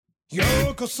よ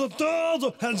うこそどう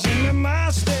ぞはじめ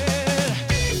まして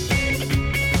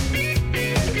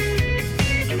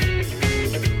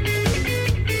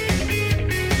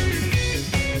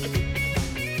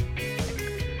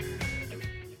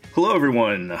Hello,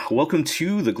 everyone. Welcome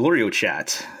to the GLORIO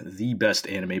Chat, the best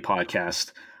anime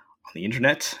podcast on the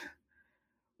internet.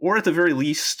 Or at the very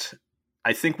least,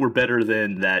 I think we're better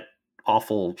than that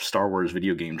awful Star Wars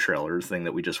video game trailer thing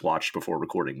that we just watched before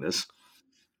recording this.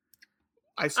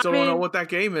 I still don't know what that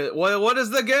game is. What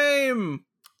is the game?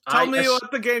 Tell me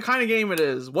what the kind of game it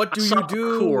is. What do you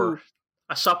do?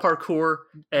 I saw parkour.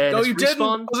 And no, you didn't.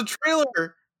 It was a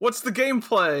trailer. What's the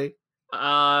gameplay?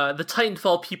 The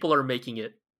Titanfall people are making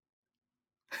it.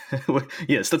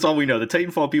 Yes, that's all we know. The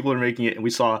Titanfall people are making it, and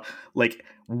we saw like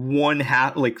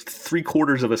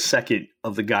three-quarters of a second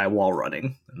of the guy wall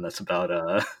running, and that's about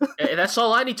And that's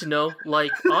all I need to know.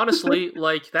 Like, honestly,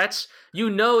 like that's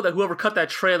that whoever cut that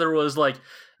trailer was like,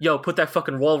 yo, put that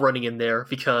fucking wall running in there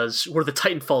because we're the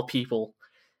Titanfall people.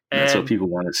 And that's what people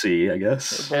want to see, I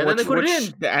guess. And then they put it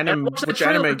in. Which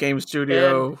anime game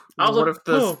studio? What if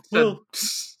the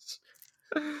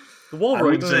wall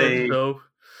running thing, though?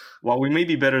 While we may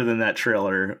be better than that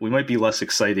trailer, we might be less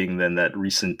exciting than that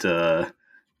recent Nintendo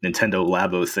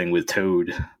Labo thing with Toad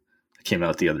that came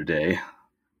out the other day.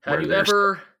 Have you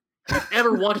ever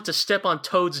wanted to step on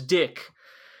Toad's dick?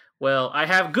 Well, I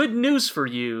have good news for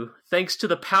you, thanks to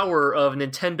the power of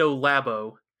Nintendo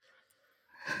Labo.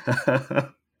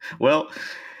 Well,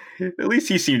 at least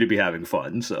he seemed to be having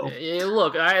fun, so...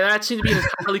 Look, that seemed to be an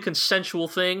entirely consensual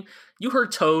thing. You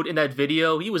heard Toad in that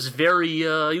video. He was very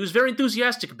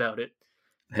enthusiastic about it.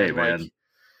 Hey, and, man.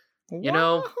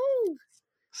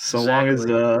 So long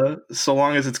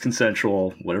as it's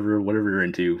consensual, whatever you're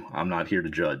into, I'm not here to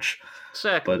judge.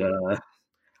 Exactly. But,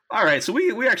 all right, so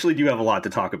we actually do have a lot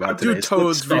to talk about today. How do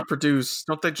toads reproduce?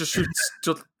 Don't they just shoot...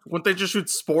 Wouldn't they just shoot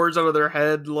spores out of their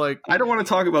head? Like, I don't want to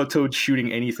talk about Toad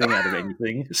shooting anything out of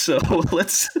anything, so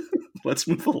let's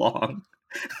move along.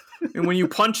 And when you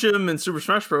punch him in Super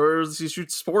Smash Bros., he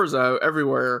shoots spores out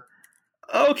everywhere.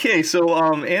 Okay, so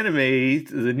anime,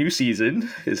 the new season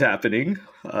is happening,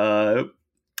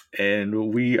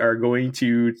 and we are going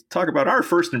to talk about our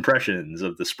first impressions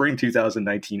of the spring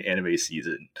 2019 anime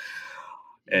season.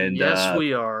 And yes,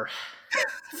 we are.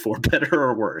 For better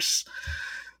or worse.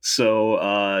 So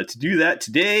to do that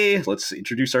today, let's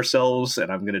introduce ourselves,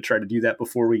 and I'm going to try to do that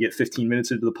before we get 15 minutes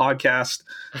into the podcast.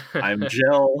 I'm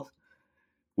Jel.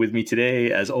 With me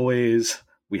today, as always,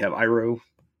 we have Iro.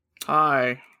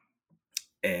 Hi.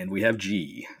 And we have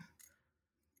G.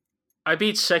 I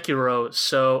beat Sekiro,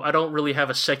 so I don't really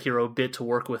have a Sekiro bit to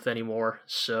work with anymore.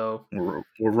 So we're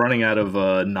running out of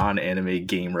non-anime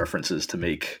game references to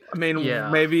make. I mean,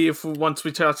 maybe once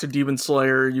we talk to Demon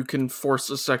Slayer, you can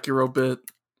force a Sekiro bit.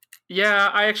 Yeah,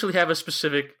 I actually have a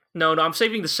specific... No, I'm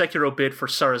saving the Sekiro bit for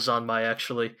Sarazanmai,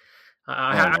 actually.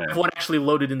 I have one actually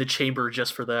loaded in the chamber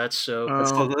just for that, so...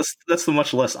 That's the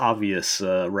much less obvious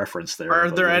reference there. Are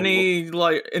there any,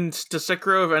 like, in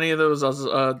Sekiro, of any of those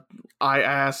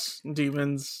eye-ass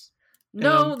demons?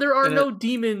 No, there are no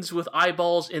demons with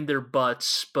eyeballs in their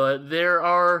butts, but there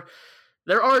are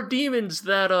demons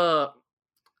that,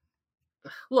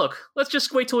 Look, let's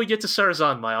just wait till we get to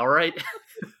Sarazanmai, alright?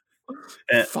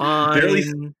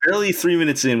 Fine. Barely 3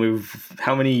 minutes in,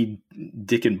 how many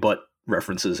dick and butt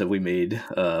references have we made?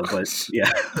 But yeah,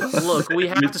 look, we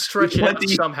have to stretch it out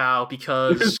somehow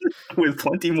because with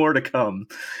plenty more to come.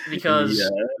 Because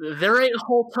there ain't a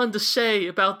whole ton to say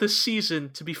about this season,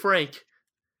 to be frank.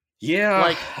 Yeah,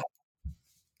 like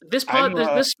this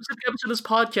specific episode of this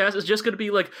podcast is just going to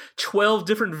be like 12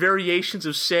 different variations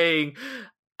of saying,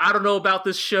 I don't know about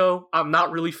this show. I'm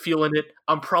not really feeling it.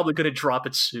 I'm probably going to drop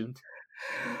it soon.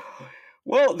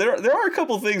 Well, there are a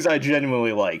couple things I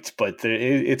genuinely liked, but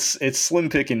it's slim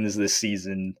pickings this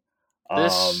season.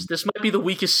 This might be the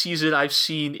weakest season I've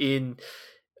seen in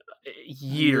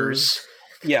years.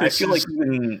 Yeah, I feel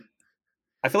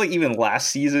like even last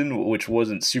season, which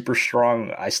wasn't super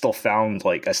strong, I still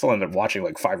ended up watching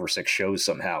like 5 or 6 shows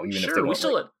somehow. Even if they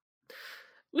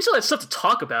we still had stuff to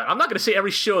talk about. I'm not going to say every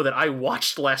show that I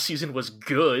watched last season was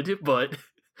good, but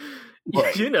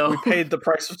you know, we paid the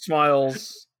price of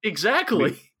smiles.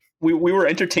 Exactly. We were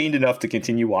entertained enough to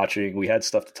continue watching. We had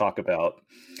stuff to talk about.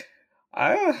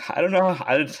 I don't know.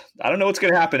 I don't know what's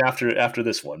going to happen after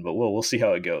this one, but we'll see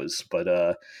how it goes.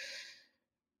 But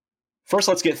first,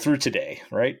 let's get through today,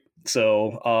 right?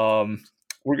 So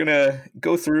we're gonna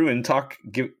go through and talk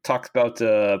about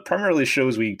primarily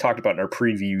shows we talked about in our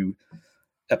preview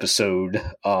episode,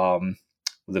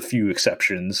 with a few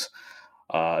exceptions.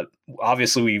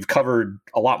 Obviously, we've covered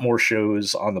a lot more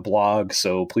shows on the blog,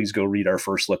 so please go read our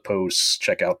first look posts,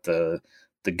 check out the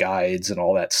guides and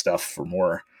all that stuff for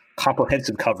more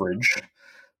comprehensive coverage.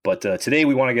 But today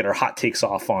we want to get our hot takes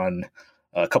off on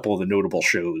a couple of the notable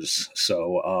shows.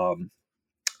 So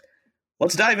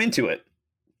let's dive into it.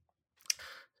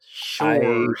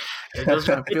 Sure.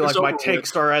 I feel like my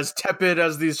takes are as tepid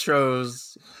as these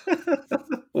shows.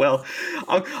 Well,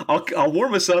 I'll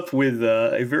warm us up with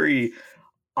a very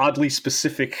oddly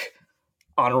specific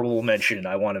honorable mention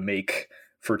I want to make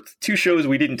for two shows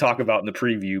we didn't talk about in the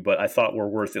preview, but I thought were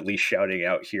worth at least shouting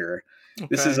out here. Okay.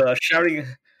 This is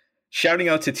shouting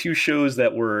out to two shows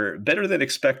that were better than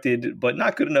expected, but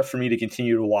not good enough for me to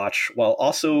continue to watch, while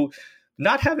also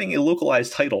not having a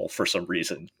localized title for some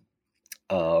reason.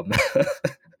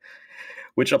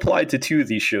 Which applied to two of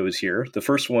these shows here. The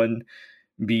first one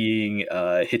being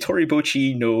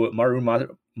Hitoribochi no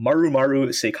Marumaru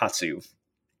Seikatsu.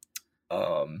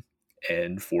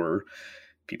 And for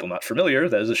people not familiar,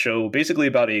 that is a show basically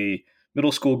about a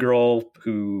middle school girl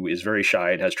who is very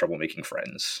shy and has trouble making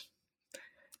friends.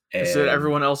 And is it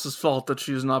everyone else's fault that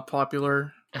she's not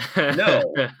popular?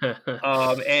 No.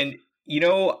 And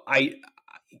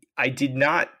I did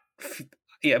not.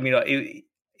 Yeah, I mean,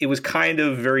 it was kind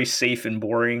of very safe and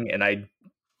boring, and I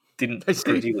didn't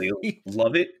particularly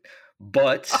love it.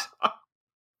 But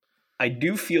I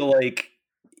do feel like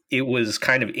it was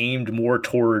kind of aimed more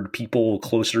toward people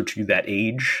closer to that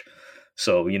age.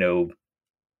 So,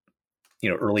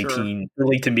 early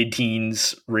to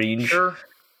mid-teens range. Sure.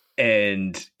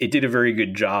 And it did a very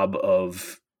good job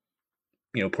of,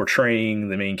 portraying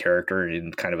the main character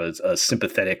in kind of a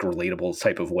sympathetic, relatable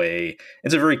type of way.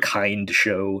 It's a very kind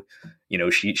show.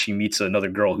 She meets another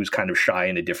girl who's kind of shy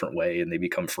in a different way, and they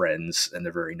become friends, and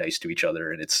they're very nice to each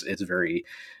other. And it's very,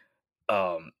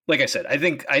 like I said, I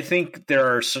think there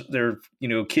are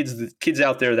kids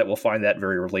out there that will find that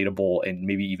very relatable and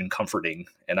maybe even comforting.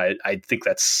 And I think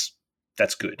that's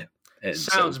good. And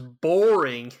sounds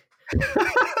boring.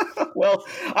 Well,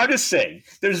 I'm just saying,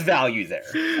 there's value there.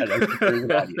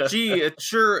 Gee, it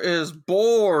sure is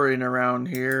boring around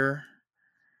here.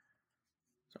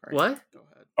 Sorry. What? Go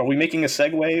ahead. Are we making a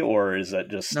segue, or is that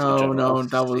just no?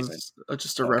 That was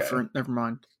just a reference. Never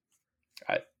mind.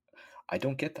 I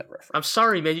don't get that reference. I'm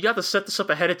sorry, man. You got to set this up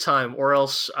ahead of time, or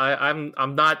else I'm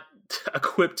not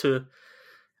equipped to.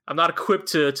 I'm not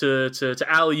equipped to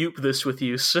alley-oop this with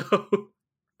you. So.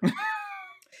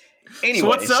 Anyway, so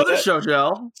what's the other show,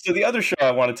 Joel? So the other show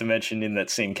I wanted to mention in that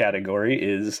same category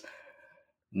is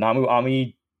Namu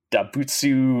Ami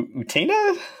Dabutsu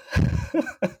Utena.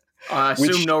 I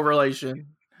assume no relation.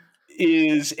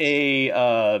 Is a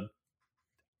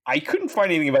I couldn't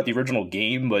find anything about the original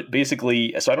game, but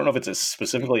basically, so I don't know if it's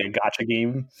specifically a gacha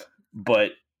game,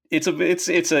 but it's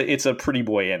a pretty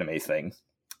boy anime thing.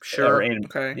 Sure.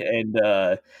 Okay.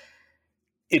 And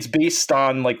it's based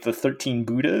on like the 13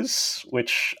 Buddhas,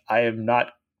 which I am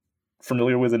not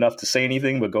familiar with enough to say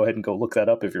anything, but go ahead and go look that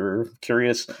up if you're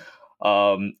curious.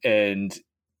 And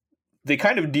they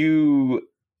kind of do,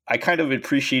 I kind of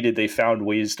appreciated they found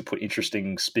ways to put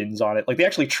interesting spins on it. Like they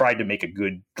actually tried to make a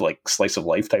good like slice of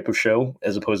life type of show,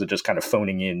 as opposed to just kind of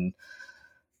phoning in,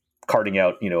 carting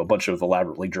out, a bunch of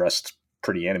elaborately dressed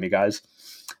pretty anime guys.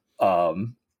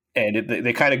 And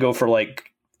they kind of go for like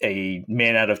a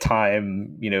man out of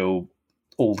time,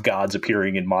 old gods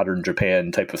appearing in modern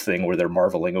Japan type of thing, where they're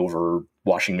marveling over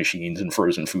washing machines and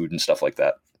frozen food and stuff like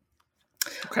that.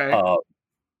 Okay.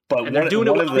 But and they're doing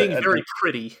it while being very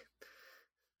pretty.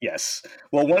 Yes.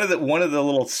 Well, one of the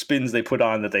little spins they put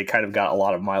on that they kind of got a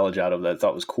lot of mileage out of that I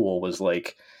thought was cool was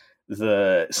like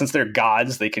since they're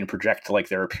gods, they can project like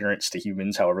their appearance to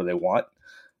humans however they want.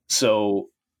 So,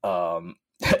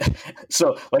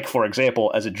 so like, for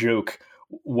example, as a joke,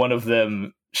 one of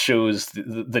them shows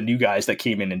the new guys that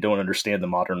came in and don't understand the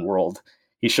modern world.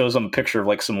 He shows them a picture of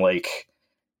like some like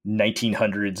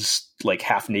 1900s like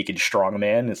half naked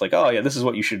strongman. It's like, oh yeah, this is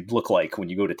what you should look like when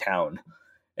you go to town.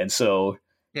 And so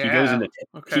he goes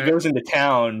into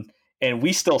town, and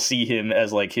we still see him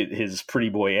as like his pretty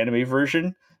boy anime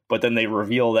version. But then they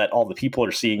reveal that all the people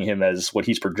are seeing him as what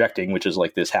he's projecting, which is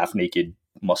like this half naked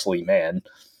muscly man.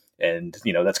 And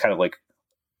that's kind of like,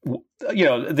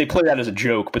 they play that as a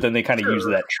joke, but then they kind of use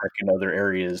that trick in other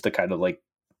areas to kind of like,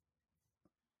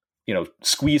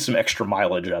 squeeze some extra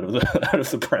mileage out of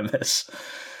the premise.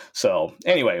 So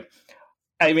anyway,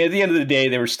 I mean, at the end of the day,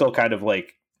 they were still kind of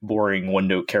like boring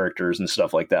one-note characters and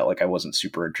stuff like that. Like I wasn't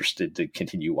super interested to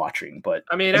continue watching, but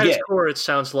I mean, at its core, it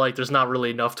sounds like there's not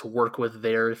really enough to work with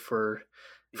there for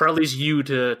at least you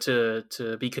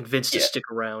to be convinced to stick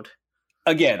around.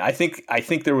 again, I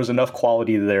think there was enough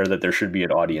quality there that there should be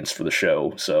an audience for the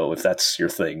show. So if that's your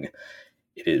thing,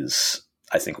 it is,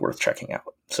 I think, worth checking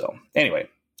out. So anyway,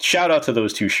 shout out to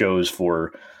those two shows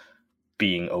for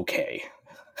being okay.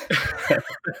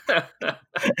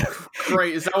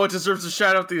 Great. Is that what deserves a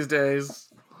shout out these days?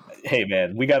 Hey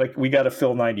man, we gotta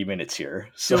fill 90 minutes here.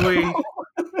 So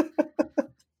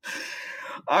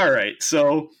all right,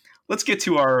 so let's get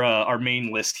to our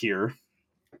main list here.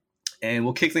 And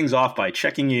we'll kick things off by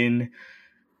checking in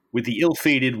with the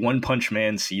ill-fated One Punch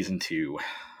Man Season 2.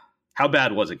 How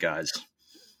bad was it, guys?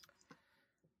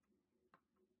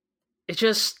 It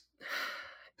just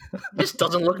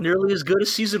doesn't look nearly as good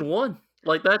as Season 1.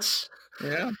 Like, that's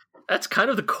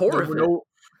kind of the core of it.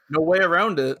 No way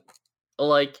around it.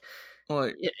 Like,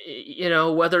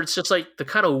 whether it's just like the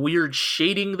kind of weird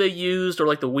shading they used or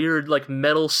like the weird like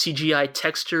metal CGI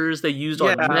textures they used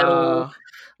on metal.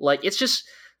 Like, it's just...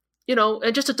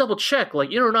 and just to double check,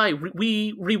 like, and I,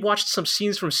 we rewatched some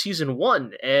scenes from Season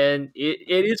 1, and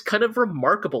it is kind of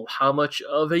remarkable how much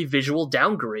of a visual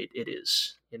downgrade it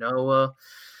is.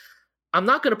 I'm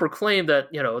not going to proclaim that,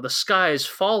 the sky is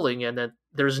falling and that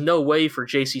there's no way for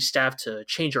JC staff to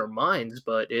change our minds,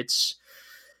 but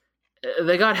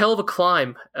they got hell of a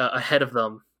climb ahead of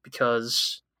them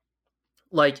because,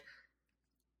 like,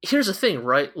 here's the thing,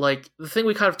 right? Like, the thing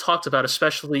we kind of talked about,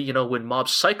 especially, when Mob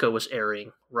Psycho was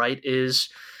airing, right, is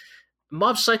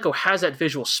Mob Psycho has that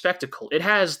visual spectacle. It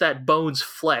has that Bones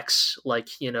flex, like,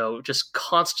 just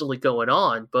constantly going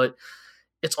on, but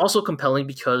it's also compelling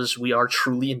because we are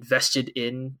truly invested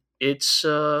in its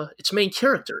main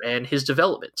character and his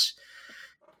development.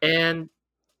 And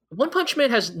One Punch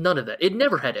Man has none of that. It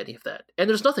never had any of that. And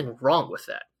there's nothing wrong with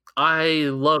that. I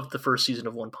loved the first season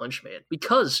of One Punch Man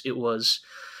because it was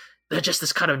just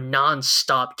this kind of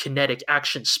non-stop kinetic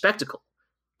action spectacle.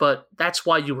 But that's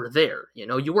why you were there.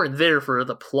 You weren't there for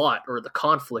the plot or the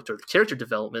conflict or the character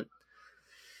development.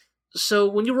 So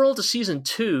when you roll to Season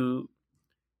 2,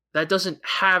 that doesn't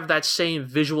have that same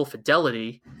visual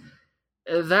fidelity.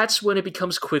 That's when it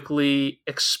becomes quickly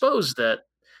exposed that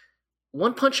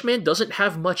One Punch Man doesn't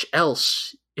have much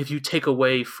else if you take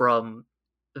away from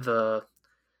the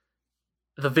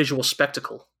visual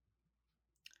spectacle.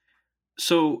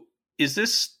 So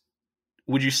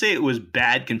would you say it was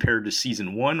bad compared to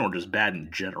Season 1 or just bad in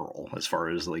general as far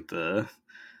as like or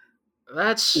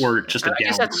just a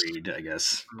downgrade, I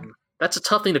guess? That's a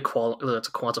tough thing to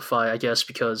quantify, I guess,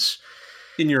 because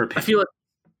in your opinion, I feel like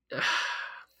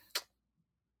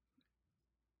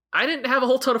I didn't have a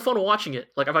whole ton of fun watching it.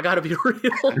 Like, if I got to be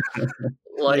real,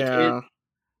 like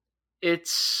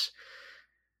it's.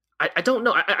 I don't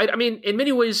know. I mean, in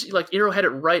many ways, like, Iro had it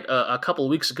right a couple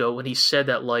of weeks ago when he said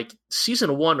that, like,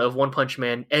 Season 1 of One Punch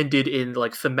Man ended in,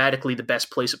 like, thematically the best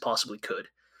place it possibly could.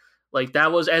 Like,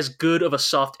 that was as good of a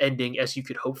soft ending as you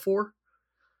could hope for.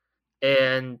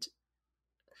 And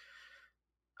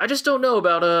I just don't know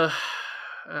about I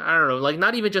don't know, like,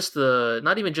 not even just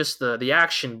the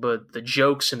action, but the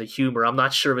jokes and the humor. I'm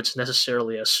not sure if it's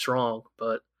necessarily as strong,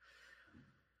 but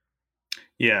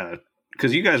yeah.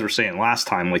 Because you guys were saying last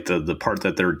time, like, the part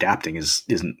that they're adapting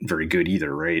isn't very good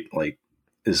either, right? Like,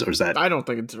 is that? I don't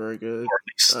think it's very good.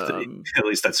 At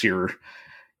least that's your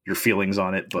feelings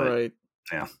on it. But right.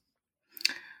 Yeah.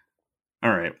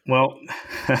 All right. Well,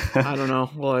 I don't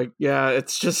know. Like, yeah,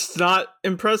 it's just not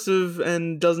impressive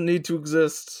and doesn't need to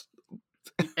exist.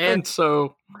 And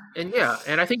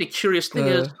I think the curious thing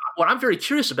is, what I'm very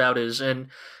curious about is, and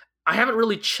I haven't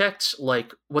really checked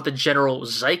like what the general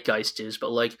zeitgeist is,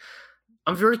 but like,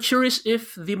 I'm very curious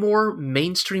if the more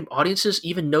mainstream audiences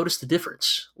even notice the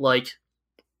difference. Like,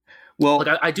 well,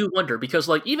 like I do wonder because,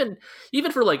 like, even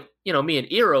for like, me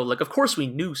and Iro, like, of course we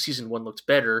knew Season 1 looked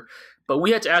better, but we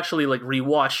had to actually like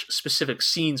rewatch specific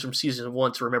scenes from Season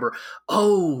 1 to remember.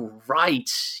 Oh,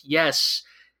 right, yes,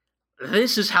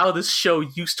 this is how this show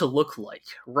used to look like.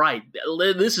 Right,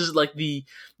 this is like the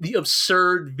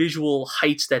absurd visual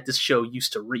heights that this show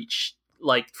used to reach.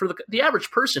 Like, for the average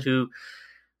person who.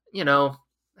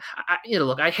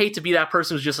 Look, I hate to be that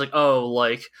person who's just like, oh,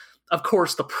 like, of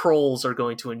course the proles are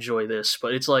going to enjoy this,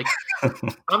 but it's like,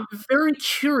 I'm very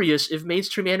curious if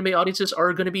mainstream anime audiences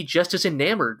are going to be just as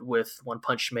enamored with One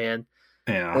Punch Man,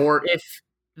 or if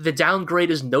the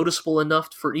downgrade is noticeable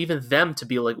enough for even them to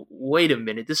be like, wait a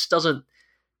minute, this doesn't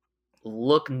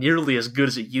look nearly as good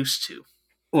as it used to.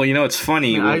 Well, it's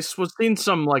funny. I was seeing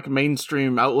some like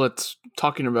mainstream outlets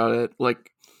talking about it,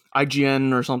 like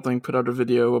IGN or something put out a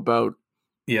video about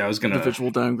I was gonna the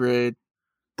visual downgrade.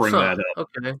 Bring that up.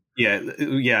 Okay. Yeah,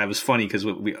 it was funny because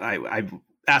I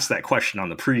asked that question on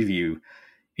the preview,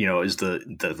 is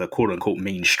the quote unquote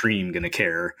mainstream going to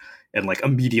care? And like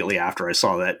immediately after I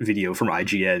saw that video from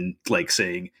IGN, like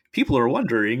saying people are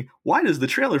wondering why does the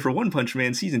trailer for One Punch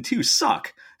Man season 2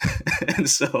 suck? And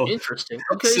so interesting.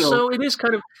 Okay, so it is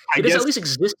kind of it is at least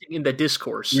existing in the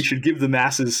discourse. We should give the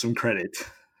masses some credit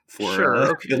for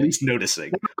at least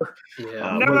noticing.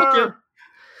 Yeah.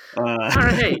 All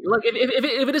right, hey, look,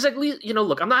 if it is at least,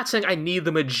 look, I'm not saying I need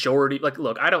the majority. Like,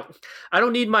 look, I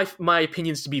don't need my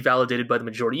opinions to be validated by the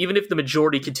majority. Even if the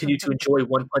majority continue to enjoy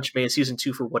One Punch Man season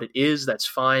 2 for what it is, that's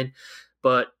fine.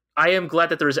 But I am glad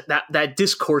that there is that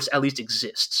discourse at least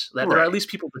exists. That there are at least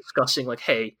people discussing, like,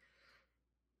 hey,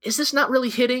 is this not really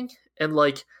hitting? And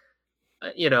like,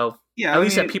 at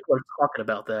least that people are talking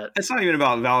about that. It's not even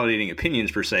about validating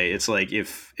opinions per se. It's like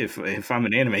if I'm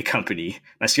an anime company,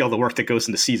 I see all the work that goes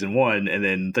into season 1, and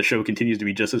then the show continues to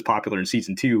be just as popular in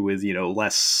season 2 with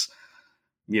less,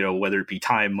 whether it be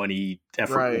time, money,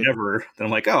 effort, whatever. Then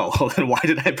I'm like, oh, well, then why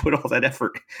did I put all that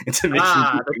effort into making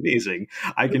it amazing?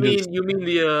 You mean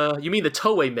the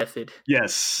Toei method?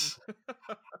 Yes.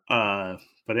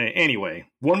 But anyway,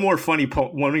 one more funny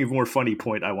point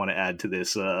I want to add to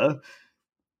this.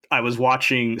 I was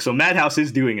watching. So Madhouse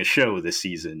is doing a show this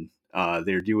season.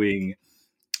 They're doing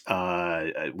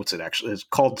what's it actually? It's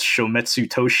called Shometsu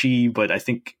Toshi, but I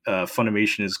think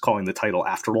Funimation is calling the title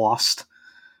After Lost.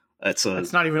 It's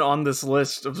not even on this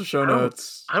list of the show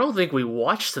notes. I don't think we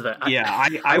watched that. Yeah,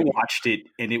 I watched it,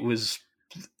 and it was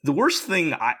the worst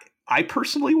thing I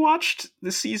personally watched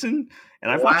this season, and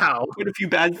I've watched quite a few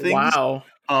bad things. Wow.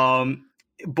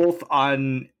 Both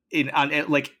on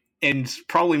and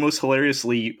probably most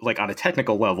hilariously, like on a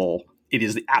technical level, it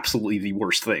is absolutely the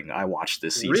worst thing I watched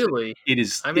this season. Really? It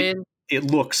is. It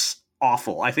looks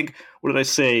awful. I think. What did I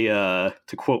say?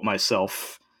 To quote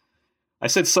myself, I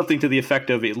said something to the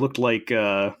effect of, "It looked like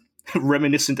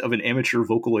reminiscent of an amateur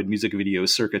Vocaloid music video,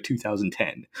 circa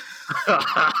 2010."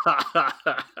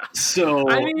 So,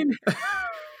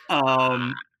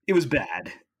 it was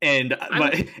bad. And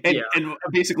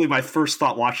basically my first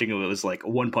thought watching it was like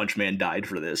One Punch Man died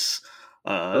for this.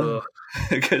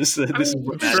 Because this is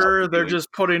what sure they're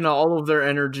just putting all of their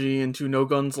energy into No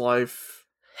Gun's life.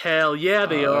 Hell yeah,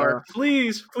 they are.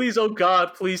 Please, oh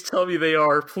God, please tell me they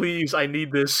are. Please, I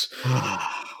need this.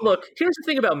 Look, here's the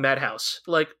thing about Madhouse.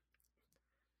 Like,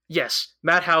 yes,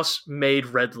 Madhouse made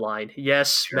Redline.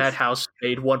 Yes, sure. Madhouse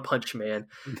made One Punch Man.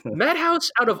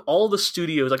 Madhouse, out of all the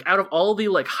studios, like out of all the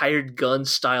like hired gun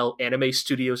style anime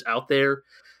studios out there,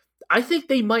 I think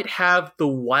they might have the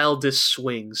wildest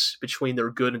swings between their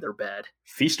good and their bad.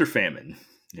 Feast or famine,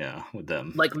 yeah, with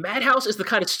them. Like Madhouse is the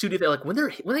kind of studio that, like, when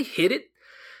they hit it,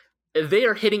 they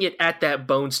are hitting it at that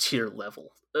Bones tier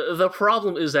level. The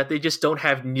problem is that they just don't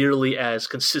have nearly as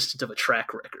consistent of a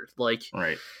track record. Like,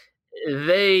 right.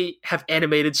 They have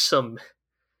animated some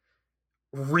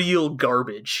real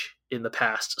garbage in the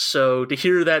past. So to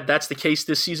hear that that's the case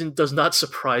this season does not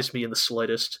surprise me in the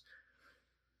slightest.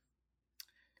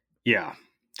 Yeah.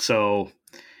 So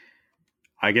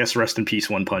I guess rest in peace,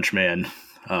 One Punch Man.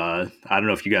 I don't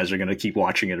know if you guys are going to keep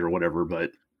watching it or whatever,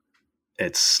 but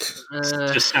it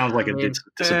just sounds like a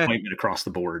disappointment across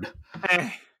the board.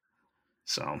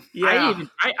 So yeah,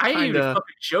 I ain't even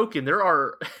fucking joking. There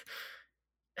are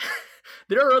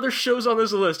other shows on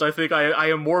this list. I think I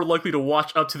am more likely to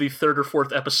watch up to the 3rd or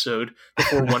 4th episode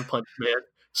before One Punch Man.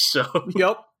 So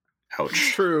yep,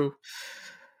 ouch. True.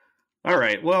 All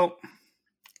right, well,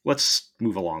 let's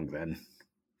move along then.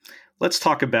 Let's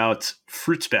talk about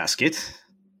Fruits Basket,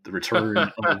 the return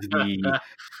of the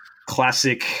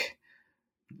classic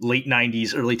late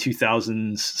 90s, early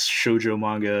 2000s shoujo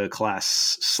manga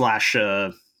class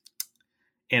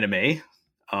 / anime.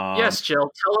 Yes,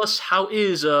 Jill, tell us, how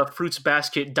is Fruits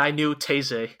Basket Dainu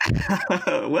Teise?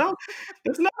 Well,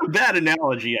 it's not a bad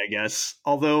analogy, I guess.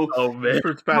 Although,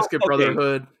 Fruits Basket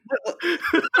Brotherhood.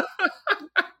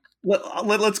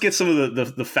 Let's get some of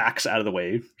the facts out of the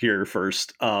way here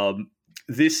first.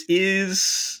 This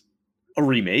is a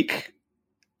remake,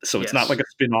 so it's not like a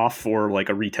spin-off or like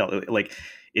a retell. Like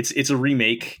it's a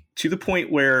remake to the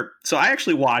point where. So I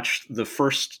actually watched the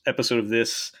first episode of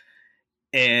this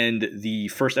and the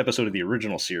first episode of the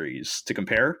original series to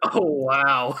compare. Oh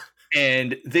wow!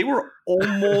 And they were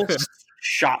almost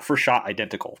shot for shot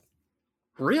identical.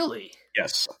 Really?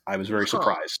 Yes, I was very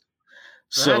surprised.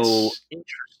 That's so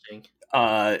interesting.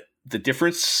 The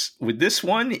difference with this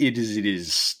one, it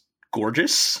is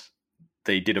gorgeous.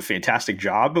 They did a fantastic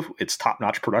job. It's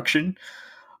top-notch production.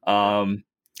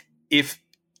 If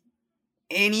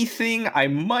anything, I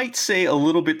might say a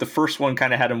little bit the first one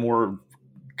kind of had a more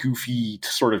goofy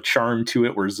sort of charm to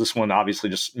it, whereas this one obviously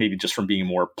just from being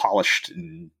more polished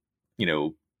and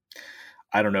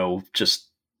I don't know, just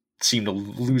seemed to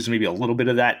lose maybe a little bit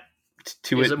of that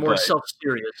to it. Is it more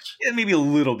self-serious? Yeah, maybe a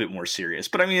little bit more serious.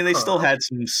 But I mean, they still had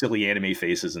some silly anime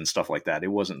faces and stuff like that. It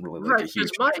wasn't really like a huge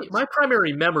difference. My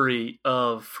primary memory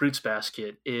of Fruits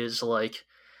Basket is like,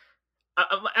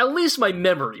 at least my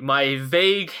memory, my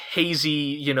vague,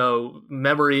 hazy,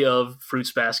 memory of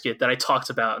Fruits Basket that I talked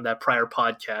about in that prior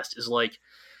podcast is like,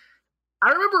 I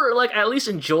remember like at least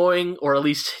enjoying or at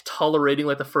least tolerating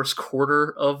like the first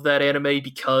quarter of that anime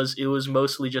because it was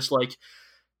mostly just like,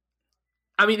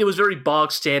 I mean, it was very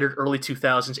bog standard early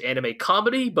 2000s anime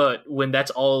comedy, but when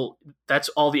that's all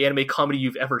the anime comedy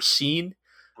you've ever seen,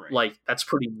 Right. like that's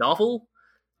pretty novel.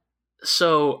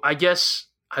 So I guess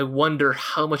I wonder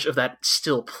how much of that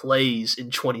still plays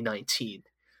in 2019.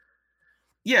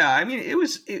 Yeah, I mean, it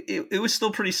was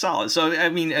still pretty solid. So I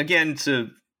mean, again,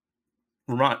 to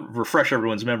refresh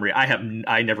everyone's memory,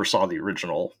 I never saw the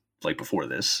original like before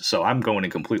this, so I'm going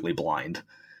in completely blind.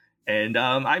 And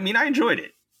I mean, I enjoyed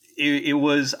it. It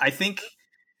was, I think,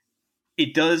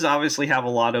 it does obviously have a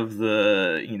lot of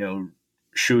the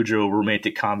shoujo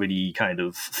romantic comedy kind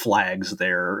of flags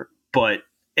there, but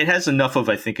it has enough of,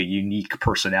 I think, a unique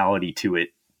personality to it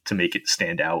to make it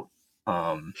stand out.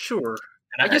 Sure.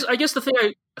 I guess the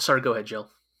thing sorry, go ahead, Jill.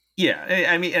 Yeah,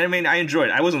 I mean, I enjoyed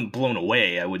it. I wasn't blown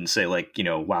away. I wouldn't say like,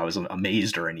 wow, I was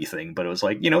amazed or anything, but it was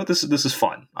like, this is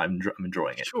fun. I'm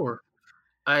enjoying it. Sure.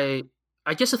 I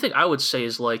guess the thing I would say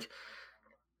is like,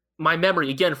 my memory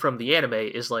again from the anime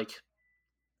is like,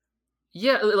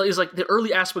 yeah, it's like the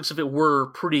early aspects of it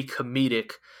were pretty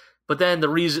comedic, but then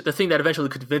the thing that eventually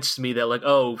convinced me that like,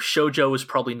 oh, shoujo is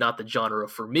probably not the genre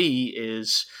for me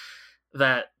is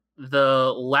that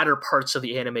the latter parts of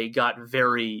the anime got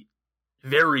very,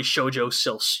 very shoujo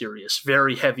self-serious,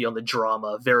 very heavy on the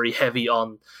drama, very heavy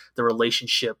on the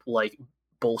relationship like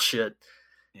bullshit.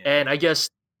 Yeah. And I guess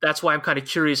that's why I'm kind of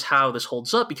curious how this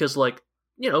holds up, because like,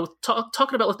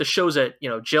 talking about like the shows that,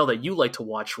 Jill, that you like to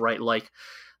watch, right? Like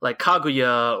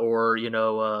Kaguya or,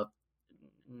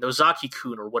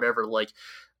 Nozaki-kun or whatever, like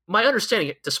my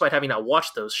understanding, despite having not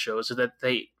watched those shows, is that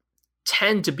they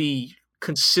tend to be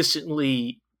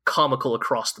consistently comical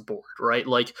across the board, right?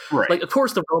 Like, right. Like of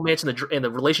course the romance and the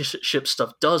relationship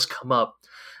stuff does come up,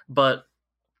 but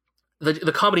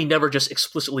the comedy never just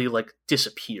explicitly like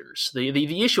disappears.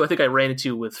 The issue I think I ran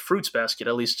into with Fruits Basket,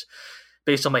 at least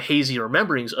based on my hazy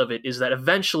rememberings of it, is that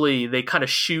eventually they kind of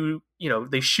shoo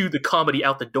the comedy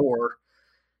out the door,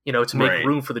 to make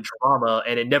room for the drama,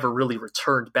 and it never really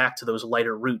returned back to those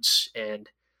lighter roots. And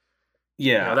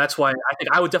yeah, that's why I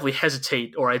think I would definitely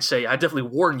hesitate, or I'd say I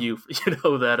definitely warn you,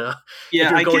 that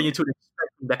if you're going into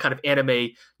that kind of anime,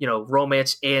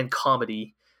 romance and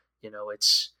comedy,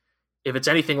 if it's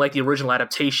anything like the original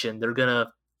adaptation, they're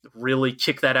gonna really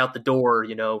kick that out the door,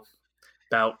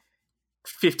 about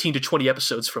 15 to 20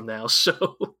 episodes from now.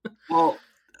 So, well,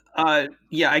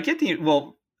 yeah, I get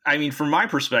I mean, from my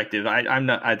perspective, I'm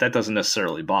not. That doesn't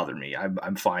necessarily bother me.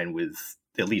 I'm fine with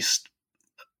at least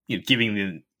giving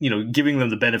them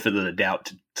the benefit of the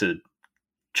doubt to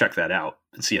check that out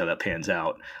and see how that pans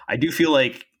out. I do feel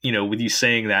like with you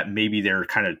saying that, maybe they're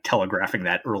kind of telegraphing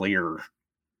that earlier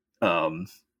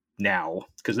now,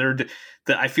 because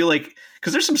I feel like,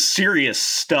 because there's some serious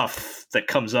stuff that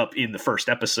comes up in the first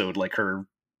episode, like her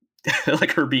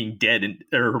being dead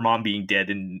or her mom being dead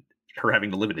and her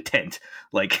having to live in a tent,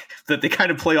 like that they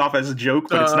kind of play off as a joke,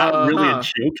 but it's not really a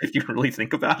joke if you really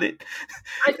think about it.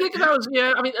 I think that was,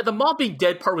 I mean, the mom being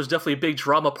dead part was definitely a big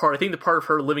drama part. I think the part of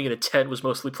her living in a tent was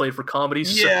mostly played for comedy.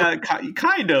 So. Yeah,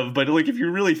 kind of, but like if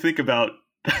you really think about,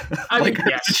 I mean,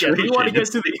 yes, we want to get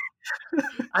to the.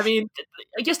 I mean,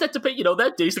 I guess that debate,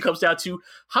 that basically comes down to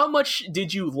how much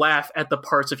did you laugh at the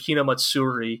parts of Hina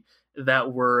Matsuri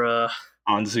that were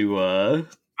Anzu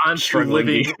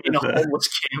living in a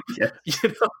homeless camp,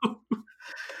 yeah.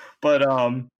 But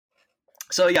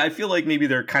so yeah, I feel like maybe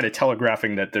they're kind of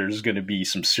telegraphing that there's going to be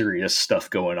some serious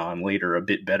stuff going on later, a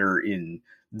bit better in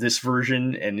this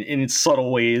version, and in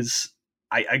subtle ways.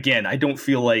 I don't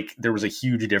feel like there was a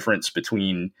huge difference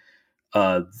between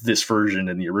this version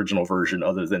and the original version,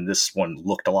 other than this one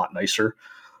looked a lot nicer.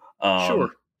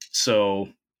 Sure. So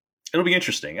it'll be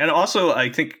interesting, and also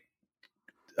I think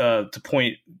good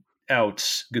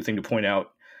thing to point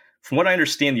out, from what I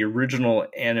understand, the original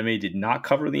anime did not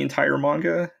cover the entire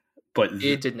manga, but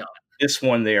it did not. This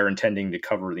one, they are intending to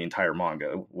cover the entire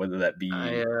manga, whether that be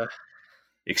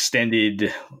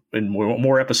extended in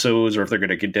more episodes, or if they're going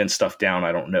to condense stuff down,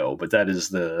 I don't know. But that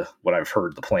is what I've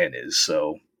heard the plan is.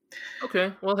 So,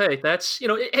 okay, well, hey, that's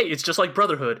it's just like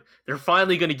Brotherhood. They're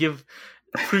finally going to give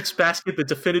Fruits Basket the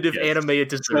definitive anime it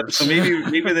deserves. So maybe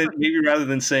rather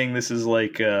than saying this is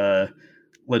like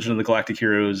Legend of the Galactic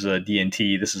Heroes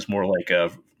DNT. This is more like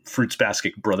a Fruits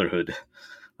Basket Brotherhood,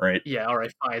 right? Yeah, all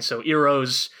right, fine. So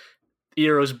Eero's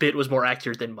bit was more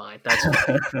accurate than mine. That's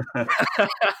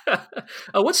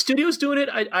what studio's doing it?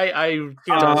 Who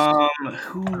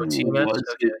TMS? was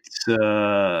it?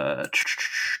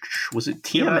 Was it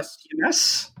TMS?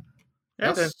 Yes.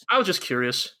 Okay. I was just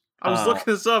curious. I was looking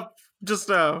this up just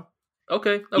now.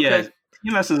 Okay. Yeah,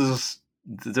 TMS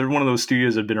they're one of those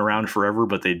studios that have been around forever,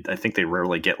 but I think they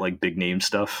rarely get like big name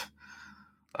stuff.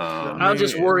 I was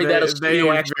just worried that a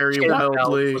studio actually very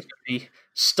wildly was going to be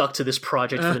stuck to this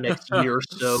project for the next year or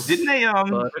so. Didn't they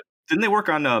work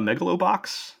on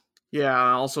Megalobox?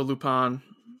 Yeah, also Lupin.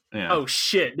 Yeah. Oh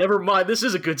shit! Never mind. This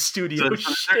is a good studio.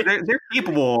 So they're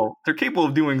capable. They're capable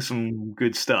of doing some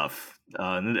good stuff.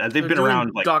 They've been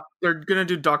around. They're gonna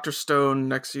do Dr. Stone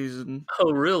next season.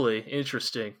 Oh, really?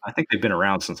 Interesting. I think they've been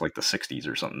around since like the '60s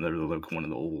or something. They're like one of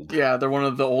the old. Yeah, they're one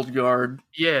of the old guard.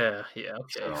 Yeah.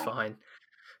 Okay, fine.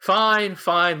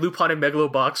 Lupin and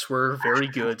Megalobox were very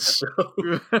good. So.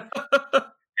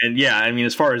 And yeah, I mean,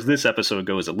 as far as this episode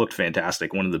goes, it looked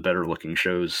fantastic. One of the better looking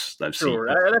shows I've seen.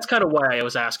 That's kind of why I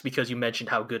was asked, because you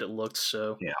mentioned how good it looked.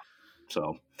 So yeah.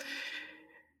 So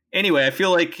anyway, I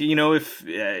feel like, if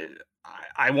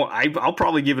I'll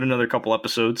probably give it another couple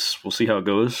episodes. We'll see how it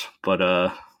goes.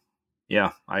 But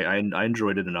yeah, I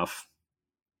enjoyed it enough.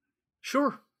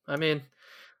 Sure. I mean,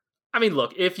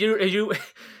 look, if you're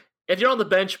on the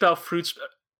bench about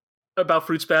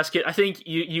Fruits Basket, I think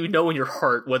you know in your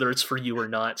heart whether it's for you or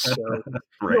not. So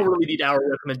right. You don't really need our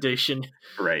recommendation.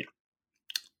 Right.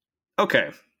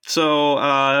 Okay. So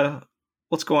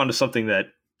let's go on to something that's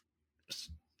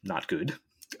not good.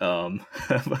 And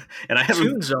I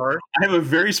have a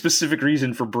very specific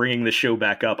reason for bringing the show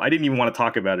back up. I didn't even want to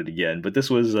talk about it again, but this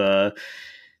was a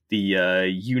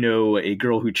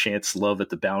girl who chants love at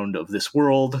the bound of this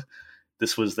world.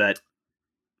 This was that.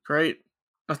 Great.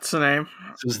 That's the name.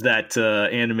 This was that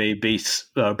anime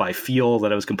based by Feel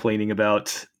that I was complaining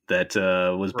about. That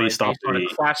was based off a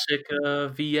classic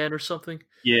VN or something.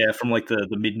 Yeah, from like the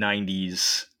mid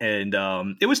 '90s, and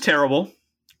it was terrible.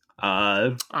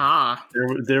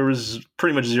 There was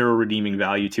pretty much zero redeeming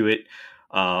value to it,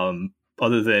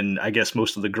 other than I guess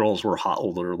most of the girls were hot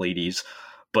older ladies.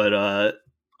 But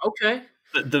okay,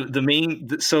 the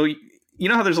main so. You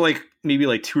know how there's like maybe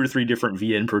like 2 or 3 different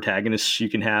VN protagonists you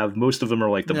can have? Most of them are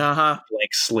like the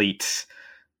like slate,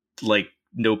 like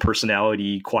no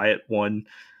personality, quiet one.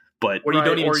 But or you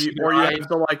don't even or you have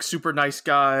the like super nice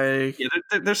guy. Yeah,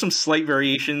 there's some slight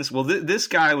variations. Well, this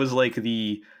guy was like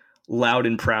the loud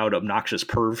and proud, obnoxious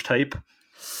perv type.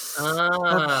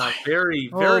 Very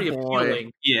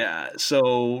appealing. Yeah.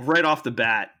 So right off the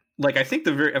bat, like I think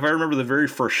if I remember, the very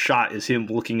first shot is him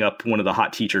looking up one of the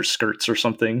hot teacher's skirts or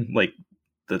something. Like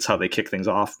that's how they kick things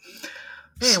off.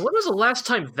 Man, when was the last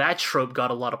time that trope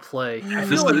got a lot of play? I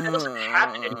feel like it doesn't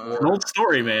happen anymore. An old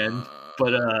story, man.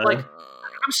 But like,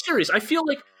 I'm serious. I feel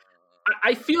like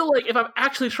if I'm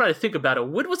actually trying to think about it,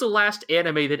 when was the last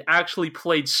anime that actually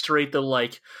played straight the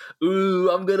like, ooh,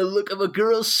 I'm gonna look up a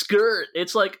girl's skirt?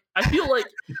 It's like, I feel like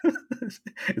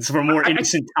it's from a more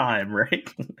innocent time,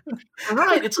 right?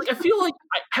 Right. It's like, I feel like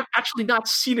I have actually not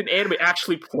seen an anime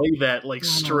actually play that like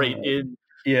straight in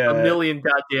a million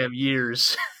goddamn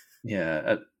years.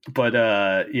 Yeah.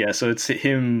 So it's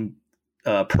him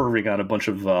perving on a bunch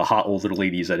of hot older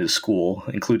ladies at his school,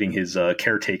 including his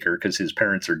caretaker because his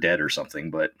parents are dead or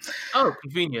something. But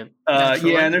convenient.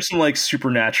 And there's some like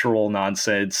supernatural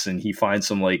nonsense, and he finds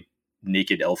some like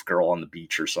naked elf girl on the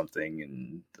beach or something,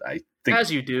 and I think,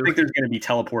 as you do, I think there's going to be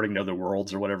teleporting to other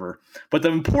worlds or whatever. But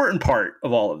the important part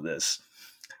of all of this,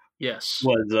 yes,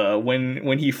 was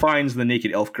when he finds the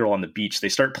naked elf girl on the beach, they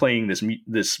start playing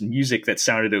this music that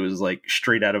sounded, it was like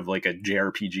straight out of like a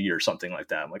JRPG or something like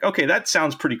that. I'm like, okay, that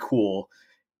sounds pretty cool.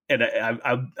 And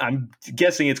I'm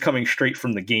guessing it's coming straight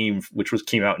from the game, which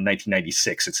came out in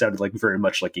 1996. It sounded like very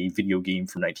much like a video game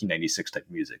from 1996 type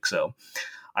music. So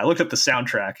I looked up the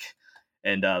soundtrack,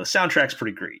 and the soundtrack's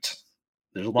pretty great.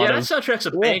 There's a lot that soundtrack's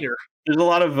a banger. There's a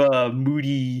lot of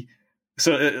moody,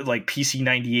 like PC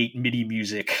 98 MIDI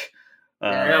music.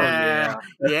 Yeah.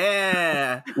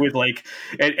 With like,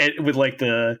 with like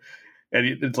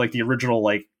it's like the original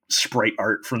like sprite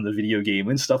art from the video game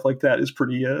and stuff like that is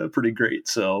pretty great.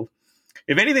 So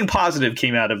if anything positive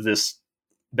came out of this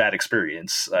bad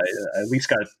experience, I at least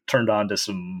got turned on to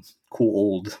some cool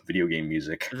old video game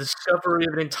music. The discovery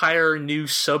of an entire new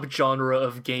subgenre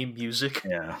of game music.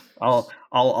 Yeah,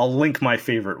 I'll link my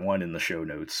favorite one in the show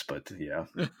notes, but yeah.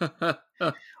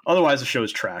 Otherwise, the show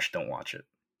is trash. Don't watch it.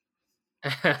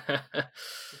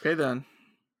 Okay then.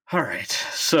 All right,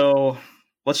 so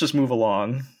let's just move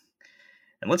along.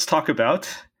 And let's talk about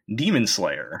Demon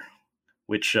Slayer,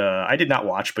 which I did not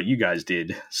watch, but you guys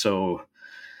did. So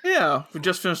yeah, we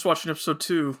just finished watching episode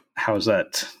 2. How's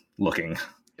that looking?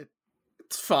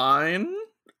 It's fine.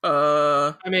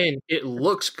 I mean, it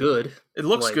looks good. It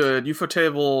looks good.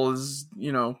 Ufotable is,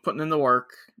 putting in the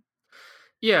work.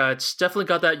 Yeah, it's definitely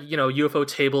got that,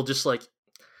 Ufotable, just like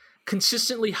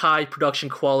consistently high production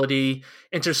quality,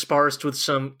 interspersed with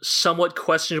some somewhat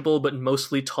questionable but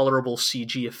mostly tolerable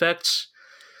CG effects.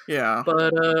 Yeah.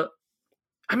 But,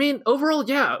 I mean, overall,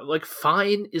 yeah, like,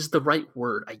 fine is the right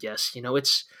word, I guess.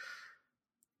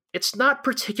 It's not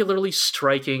particularly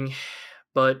striking,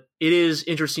 but it is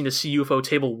interesting to see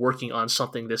Ufotable working on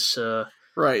something this,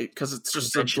 right, because it's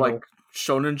just like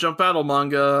Shonen Jump Battle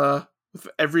manga with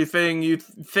everything you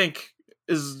think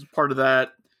is part of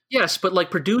that. Yes, but like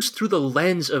produced through the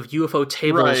lens of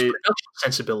Ufotable's production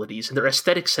sensibilities and their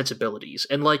aesthetic sensibilities,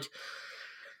 and like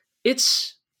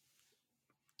it's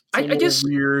I guess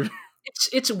weird.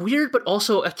 It's weird, but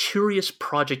also a curious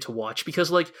project to watch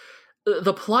because like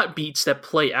the plot beats that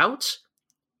play out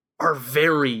are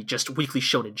very just Weekly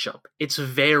Shonen Jump. It's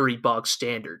very bog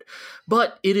standard,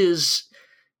 but it is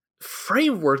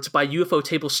frameworked by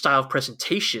Ufotable style of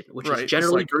presentation, which is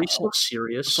generally very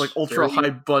serious. It's like ultra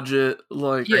high budget,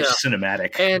 like very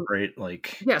cinematic, and right?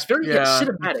 Like it's very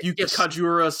cinematic. Yuki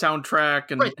Kajura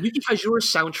soundtrack and Yuki Kajura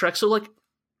soundtrack. So like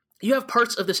you have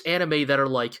parts of this anime that are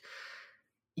like,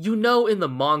 in the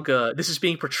manga, this is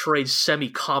being portrayed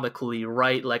semi-comically,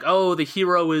 right? Like, oh, the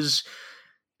hero is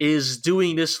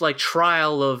doing this like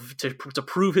trial to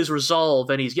prove his resolve,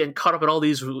 and he's getting caught up in all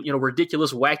these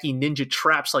ridiculous wacky ninja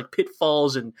traps like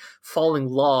pitfalls and falling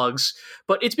logs.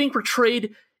 But it's being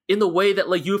portrayed in the way that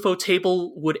like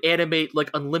Ufotable would animate like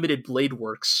Unlimited Blade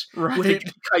Works, with a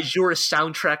Kaijura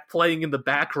soundtrack playing in the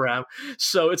background.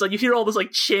 So it's like you hear all this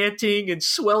like chanting and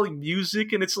swelling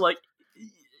music, and it's like,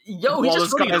 yo, he's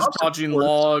just this guy's dodging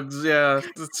logs. Yeah,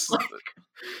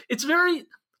 it's very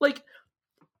like.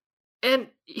 And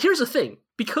here's the thing: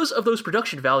 because of those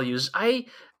production values, I'm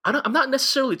not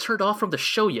necessarily turned off from the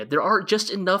show yet. There are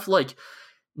just enough like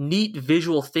neat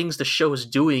visual things the show is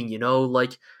doing,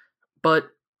 but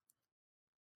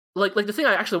like the thing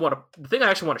I actually want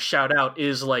to shout out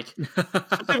is like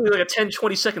specifically like a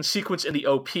 10-20 second sequence in the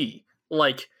OP.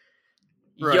 Like,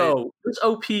 yo, this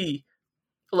OP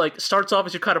like starts off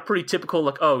as your kind of pretty typical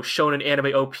like, oh, shonen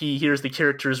anime OP, here's the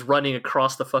characters running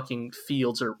across the fucking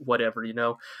fields or whatever, I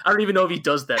don't even know if he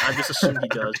does that. I just assume he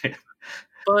does.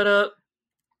 But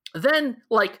then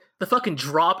like the fucking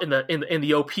drop in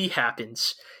the OP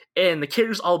happens, and the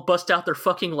characters all bust out their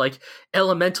fucking like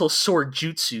elemental sword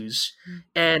jutsus,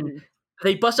 and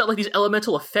they bust out like these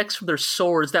elemental effects from their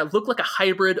swords that look like a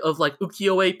hybrid of like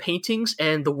ukiyo-e paintings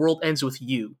and The World Ends With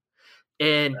You.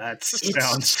 And that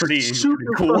sounds pretty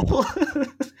cool.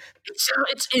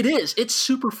 It's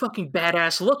super fucking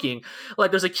badass looking.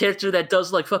 Like there's a character that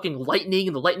does like fucking lightning,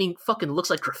 and the lightning fucking looks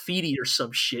like graffiti or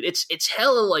some shit. It's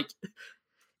hella like,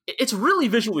 it's really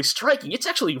visually striking. It's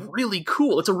actually really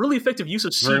cool. It's a really effective use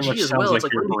of CG as well. It's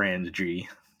like your brand, G.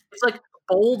 It's like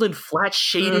bold and flat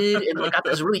shaded, and like got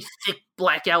these really thick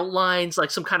black outlines, like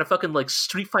some kind of fucking like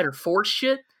Street Fighter 4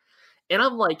 shit. And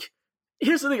I'm like,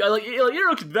 here's the thing,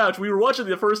 Hero can vouch. We were watching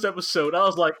the first episode. I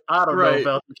was like, I don't know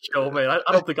about this show, man.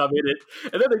 I don't think I'm in it.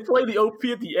 And then they play the OP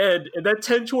at the end, and that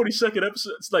 10-20 second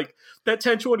episode, it's like that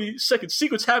 10-20 second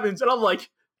sequence happens, and I'm like,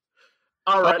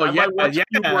 all right, I might watch 2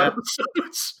 more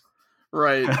episodes.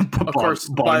 Right. Of course,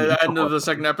 by the end of the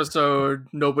second episode,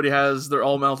 nobody has their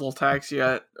elemental attacks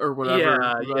yet, or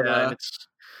whatever. Yeah.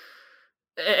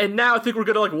 And now I think we're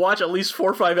gonna like watch at least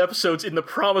 4 or 5 episodes in the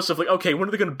promise of like, okay, when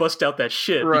are they gonna bust out that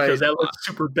shit? Because that looks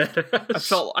super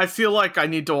badass. I feel like I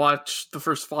need to watch the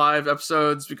first 5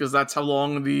 episodes because that's how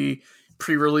long the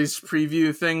pre-release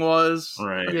preview thing was.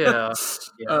 Right. Yeah.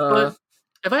 But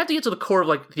if I have to get to the core of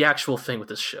like the actual thing with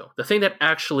this show, the thing that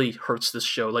actually hurts this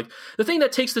show, like the thing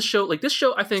that takes this show, like this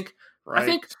show, I think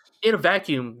in a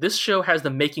vacuum, this show has the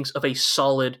makings of a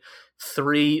solid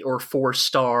 3 or 4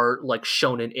 star like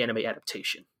shonen anime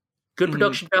adaptation. Good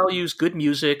production values, good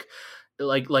music,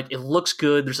 like it looks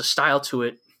good. There's a style to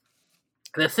it.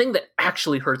 And the thing that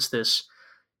actually hurts this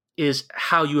is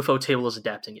how Ufotable is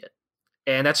adapting it,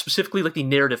 and that's specifically like the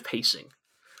narrative pacing.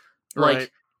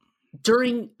 Like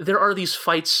there are these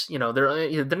fights,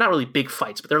 they're not really big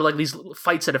fights, but they're like these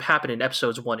fights that have happened in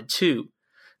episodes 1 and 2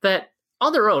 that,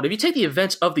 on their own, if you take the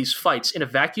events of these fights in a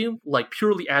vacuum, like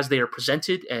purely as they are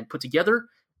presented and put together,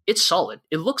 it's solid.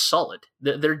 It looks solid.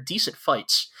 They're decent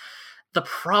fights. The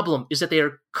problem is that they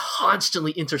are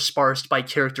constantly interspersed by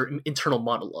character internal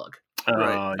monologue.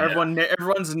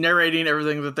 Everyone's narrating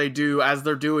everything that they do as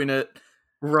they're doing it,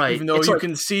 Right. Even though it's you like,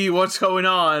 can see what's going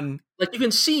on. Like, you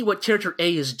can see what character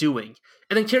A is doing,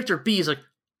 and then character B is like,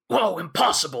 whoa,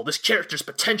 impossible, this character's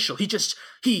potential. He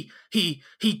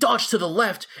dodged to the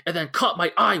left and then caught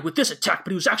my eye with this attack,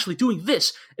 but he was actually doing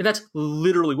this. And that's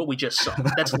literally what we just saw.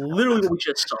 That's literally what we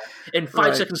just saw. And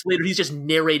 5 seconds later, he's just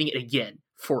narrating it again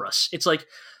for us. It's like,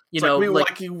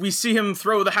 we see him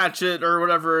throw the hatchet or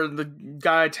whatever, and the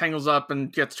guy tangles up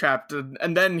and gets trapped,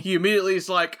 and then he immediately is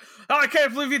like, oh, I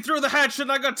can't believe he threw the hatchet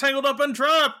and I got tangled up and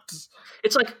trapped.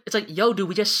 It's like, yo, dude,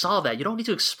 we just saw that. You don't need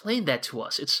to explain that to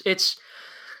us.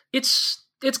 It's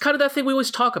kind of that thing we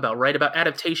always talk about, right? About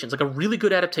adaptations. Like, a really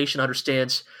good adaptation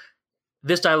understands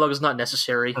this dialogue is not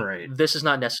necessary. Right. This is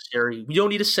not necessary. We don't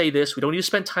need to say this. We don't need to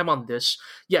spend time on this.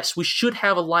 Yes, we should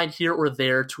have a line here or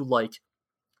there to, like,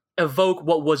 evoke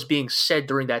what was being said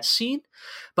during that scene,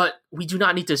 but we do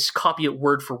not need to copy it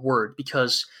word for word,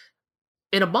 because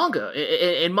in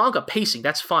manga pacing,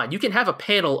 that's fine. You can have a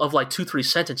panel of like 2-3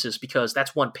 sentences because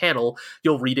that's one panel.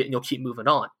 You'll read it and you'll keep moving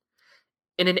on.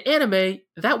 In an anime,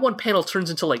 that one panel turns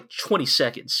into like 20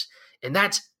 seconds, and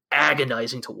that's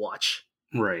agonizing to watch.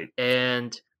 Right.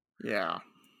 And yeah,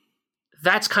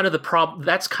 that's kind of the problem.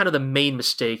 That's kind of the main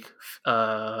mistake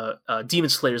Demon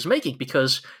Slayer is making,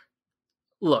 because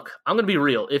look, I'm going to be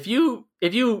real. If you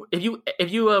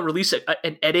release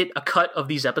a cut of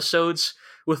these episodes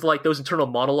with like those internal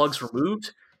monologues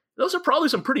removed, those are probably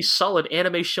some pretty solid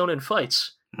anime shonen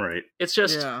fights. Right. It's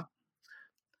just,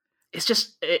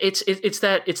 it's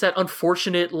that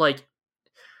unfortunate, like,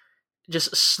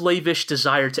 just slavish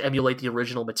desire to emulate the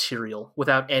original material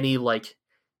without any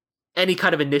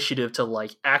kind of initiative to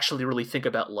like actually really think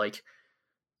about, like,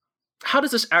 how does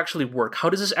this actually work?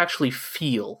 How does this actually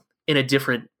feel in a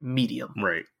different medium?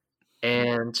 Right.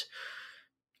 And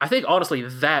I think, honestly,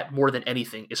 that more than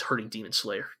anything is hurting Demon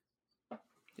Slayer.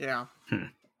 Yeah.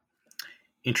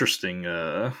 Interesting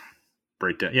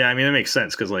breakdown. Yeah, I mean, it makes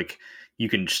sense, because like you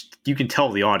can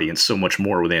tell the audience so much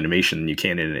more with animation than you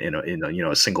can in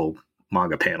a single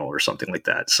manga panel or something like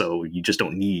that. So you just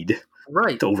don't need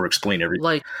to over-explain everything.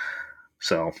 Like,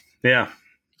 so yeah.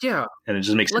 Yeah. And it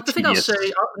just makes like, it the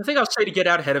thing I'll say to get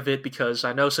out ahead of it, because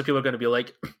I know some people are going to be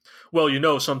like,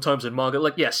 well, sometimes in manga,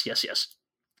 like, yes.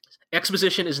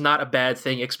 Exposition is not a bad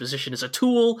thing. Exposition is a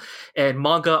tool, and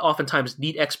manga oftentimes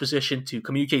need exposition to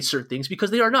communicate certain things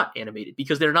because they are not animated,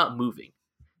 because they're not moving.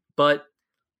 But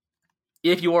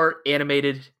if you are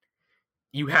animated,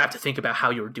 you have to think about how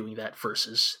you're doing that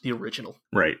versus the original.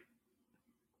 Right.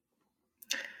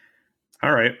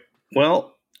 All right.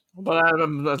 Well, but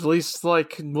I'm at least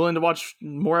like willing to watch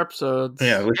more episodes.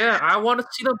 Yeah, I want to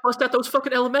see them bust out those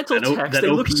fucking elemental attacks. They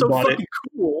look so fucking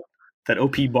cool. That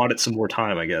OP bought it some more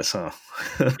time, I guess, huh?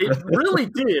 It really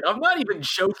did. I'm not even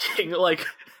joking. Like,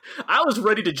 I was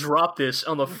ready to drop this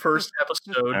on the first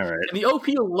episode, All right. and the OP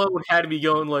alone had me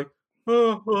going like,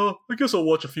 I guess I'll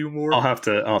watch a few more. I'll have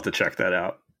to check that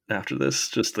out after this.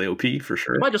 Just the OP for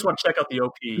sure. You might just want to check out the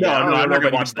OP. No, I'm not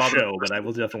going to watch the show, but I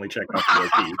will definitely check out the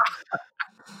OP.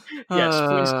 Yes,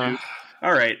 please do.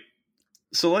 All right,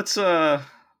 so let's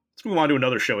move on to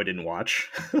another show I didn't watch.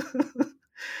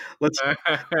 Let's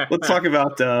talk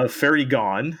about Fairy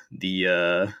Gone,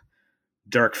 the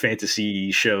dark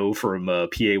fantasy show from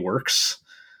PA Works.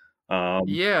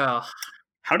 Yeah.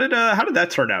 How did that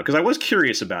turn out? Because I was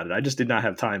curious about it. I just did not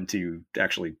have time to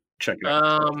actually check it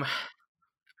out.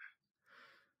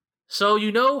 So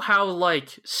you know how,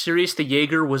 like, Sirius the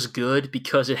Jaeger was good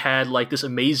because it had, like, this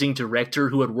amazing director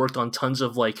who had worked on tons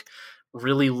of, like,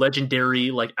 really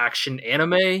legendary, like, action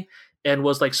anime, and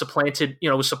was, like,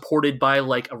 was supported by,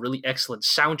 like, a really excellent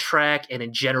soundtrack, and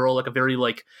in general, like, a very,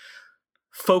 like,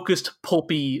 focused,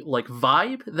 pulpy, like,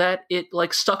 vibe that it,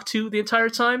 like, stuck to the entire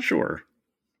time? Sure.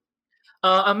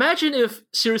 Imagine if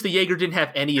Sirius the Jaeger didn't have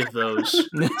any of those.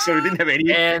 So it didn't have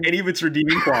any of its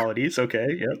redeeming qualities. Okay,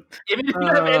 yep. Even if you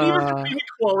have any of its redeeming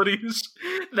qualities,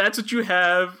 that's what you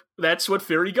have. That's what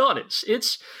Fairy Gone is.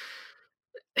 It's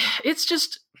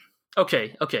just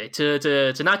okay.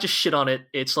 To not just shit on it.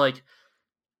 It's like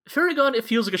Fairy Gone. It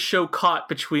feels like a show caught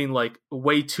between like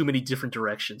way too many different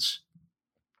directions.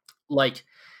 Like,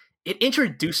 it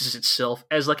introduces itself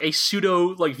as like a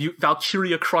pseudo like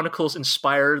Valkyria Chronicles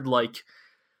inspired like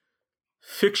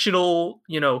fictional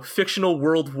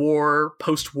World War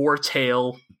post-war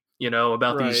tale,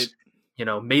 about these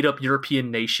made up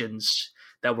European nations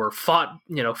that were fought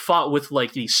with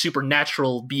like these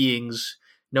supernatural beings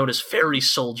known as fairy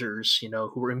soldiers,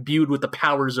 who were imbued with the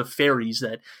powers of fairies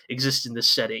that exist in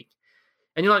this setting.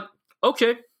 And you're like,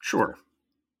 okay, sure.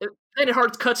 Then it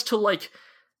hard cuts to like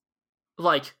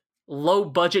low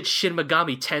budget Shin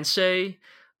Megami Tensei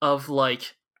of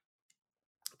like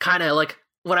kind of like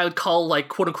what I would call like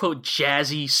quote unquote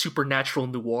jazzy supernatural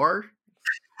noir.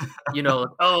 They're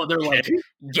like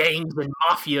gangs and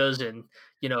mafias and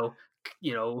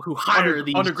who hire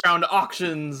these underground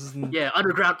auctions.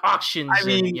 Underground auctions. I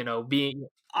mean, and being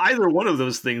either one of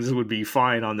those things would be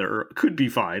fine could be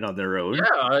fine on their own.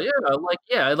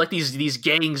 Like these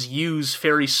gangs use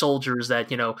fairy soldiers that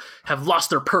have lost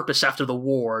their purpose after the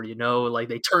war. Like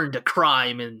they turn to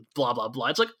crime and blah blah blah.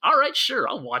 It's like, all right, sure,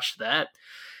 I'll watch that.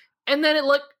 And then it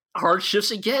like hard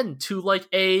shifts again to like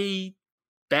a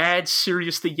bad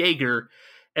Sirius the Jaeger,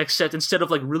 except instead of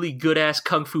like really good ass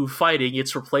kung fu fighting,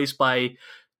 it's replaced by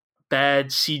bad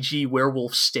CG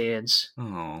werewolf stands.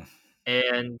 Oh.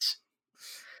 And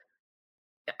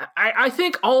I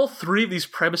think all three of these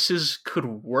premises could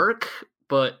work,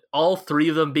 but all three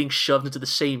of them being shoved into the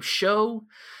same show,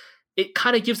 it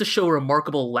kind of gives the show a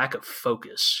remarkable lack of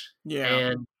focus.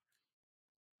 Yeah.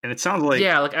 And it sounds like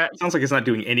it's not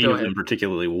doing any of them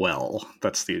particularly well.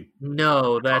 That's the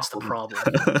problem.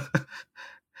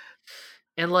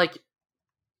 And like,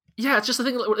 it's just the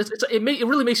thing. It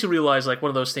really makes you realize like one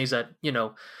of those things that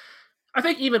I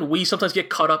think even we sometimes get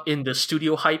caught up in the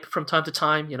studio hype from time to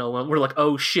time. When we're like,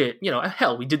 oh shit,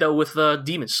 hell, we did that with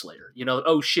Demon Slayer.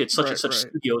 Oh shit, such and such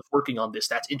studio is working on this.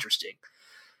 That's interesting.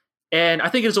 And I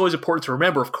think it's always important to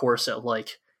remember, of course, that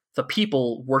like the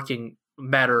people working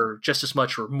matter just as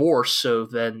much or more so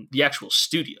than the actual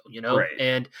studio, Right.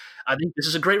 And I think this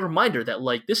is a great reminder that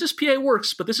like this is PA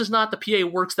Works, but this is not the PA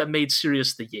Works that made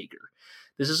Sirius the Jaeger.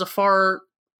 This is a far,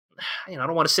 I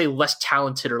don't want to say less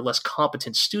talented or less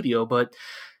competent studio, but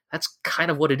that's kind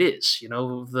of what it is.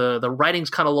 The writing's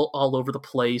kind of all over the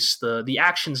place. The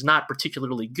action's not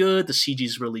particularly good. The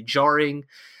CG's really jarring.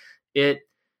 It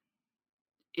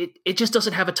just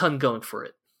doesn't have a ton going for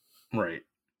it. Right.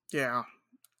 Yeah.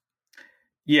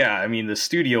 Yeah, I mean, the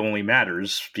studio only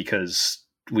matters because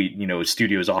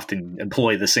studios often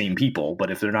employ the same people,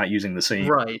 but if they're not using the same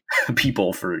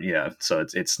people so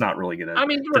it's not really gonna. I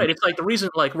mean, right? It's like the reason,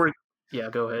 like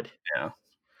go ahead. Yeah,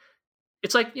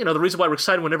 it's like the reason why we're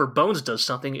excited whenever Bones does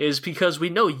something is because we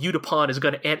know Udapon is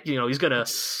gonna he's gonna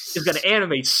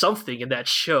animate something in that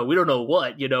show. We don't know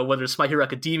what, whether it's My Hero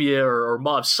Academia or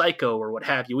Mob Psycho or what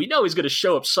have you. We know he's gonna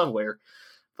show up somewhere,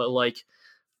 but like.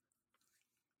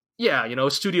 Yeah, a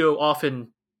studio often,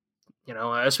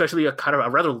 especially a kind of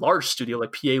a rather large studio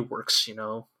like PA Works,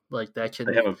 like that can.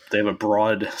 They have a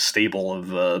broad stable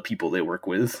of people they work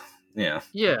with. Yeah.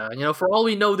 Yeah, for all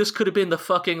we know, this could have been the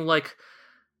fucking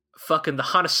the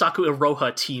Hanasaku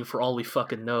Iroha team for all we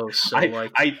fucking know. So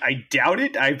I doubt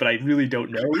it. But I really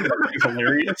don't know. That'd be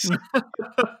hilarious.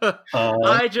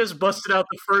 I just busted out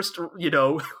the first,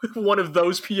 one of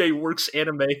those PA Works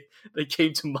anime that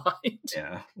came to mind.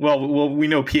 Yeah. Well, we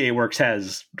know PA Works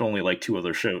has only like two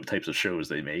other types of shows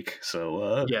they make.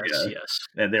 So yes,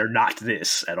 and they're not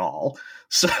this at all.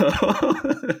 So.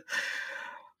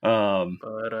 I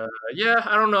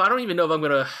don't know. I don't even know if I'm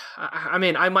gonna. I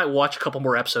mean, I might watch a couple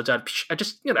more episodes out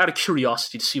of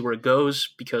curiosity to see where it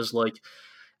goes because, like,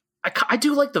 I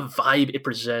do like the vibe it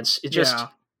presents. It just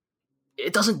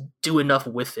it doesn't do enough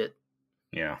with it.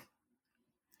 Yeah.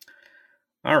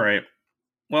 All right.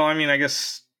 Well, I mean, I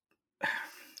guess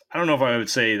I don't know if I would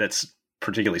say that's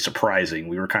particularly surprising.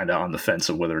 We were kind of on the fence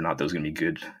of whether or not that was going to be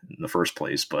good in the first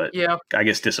place, but I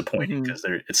guess disappointing because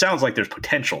it sounds like there's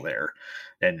potential there,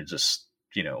 and it just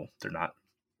they're not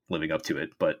living up to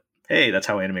it. But hey, that's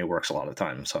how anime works a lot of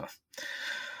times, huh?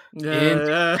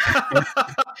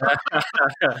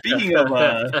 Speaking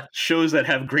of shows that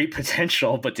have great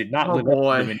potential but did not live up to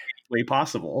them in any way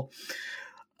possible,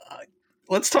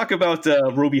 let's talk about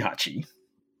Robihachi.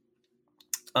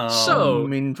 I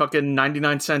mean, fucking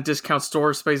 99-cent discount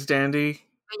store, Space Dandy.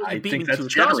 I think that's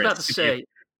generous. I was about to say.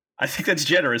 I think that's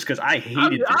generous because I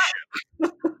hated this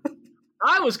show.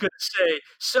 I was going to say,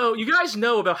 so you guys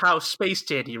know about how Space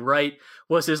Dandy, right,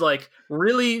 was this like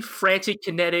really frantic,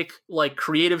 kinetic, like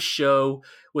creative show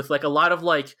with like a lot of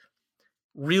like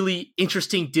really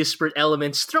interesting, disparate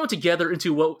elements thrown together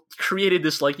into what created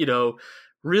this like,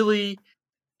 really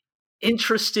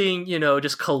interesting,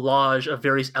 just collage of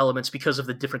various elements because of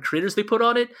the different creators they put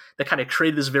on it that kind of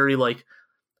created this very like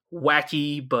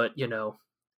wacky but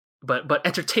but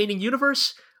entertaining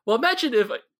universe. Well, imagine if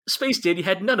Space Dandy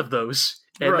had none of those,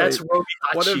 and that's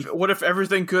Robihachi. What if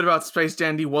everything good about Space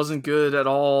Dandy wasn't good at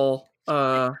all,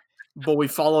 but we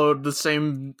followed the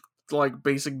same like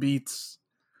basic beats?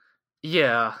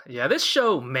 Yeah. This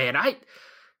show, man,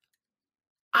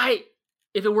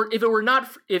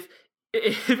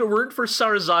 if it weren't for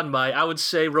Sarazanmai, I would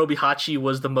say Robihachi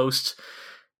was the most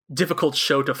difficult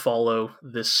show to follow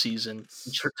this season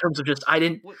in terms of just I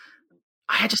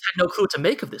I just had no clue what to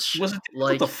make of this show. Was it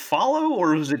difficult to follow,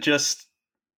 or was it just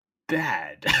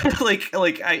bad? I mean,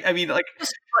 like, right, maybe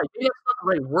that's not the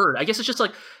right word. I guess it's just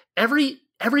like every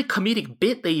comedic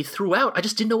bit they threw out, I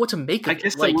just didn't know what to make of it. I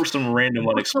guess there were some random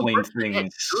unexplained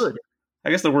things. Good. I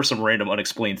guess there were some random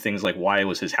unexplained things, like why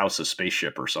was his house a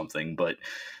spaceship or something. But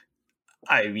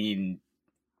I mean,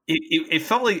 it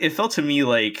felt to me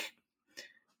like,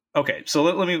 okay, so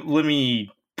let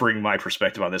me bring my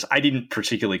perspective on this. I didn't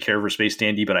particularly care for Space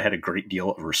Dandy, but I had a great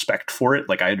deal of respect for it.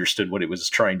 Like, I understood what it was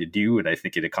trying to do, and I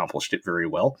think it accomplished it very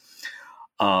well.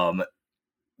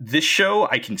 This show,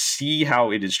 I can see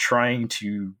how it is trying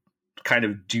to kind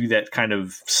of do that kind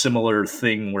of similar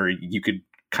thing where you could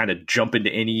kind of jump into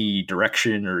any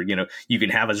direction, or, you know, you can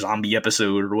have a zombie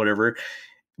episode or whatever,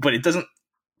 but it doesn't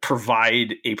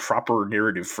provide a proper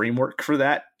narrative framework for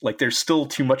that. Like, there's still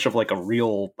too much of like a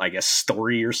real, I guess,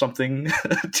 story or something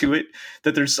to it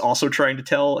that there's also trying to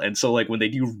tell. And so, like, when they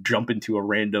do jump into a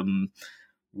random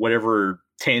whatever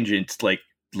tangent, like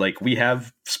we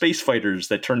have space fighters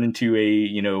that turn into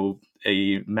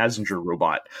a messenger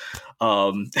robot.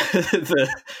 They're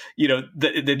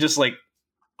just like,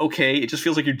 okay, it just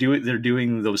feels like they're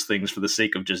doing those things for the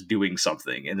sake of just doing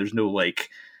something, and there's no, like,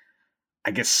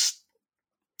 I guess,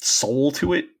 soul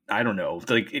to it. I don't know.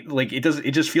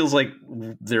 It just feels like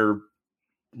they're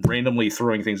randomly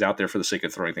throwing things out there for the sake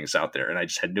of throwing things out there, and I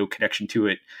just had no connection to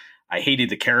it. I hated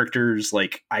the characters. I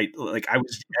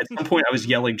was at some point I was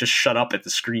yelling, "Just shut up!" at the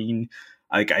screen.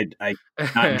 I did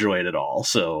not enjoy it at all.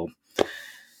 So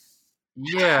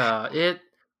I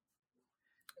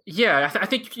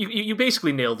think you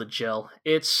basically nailed it, Gel.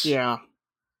 It's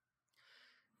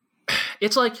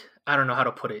like, I don't know how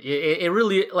to put it. It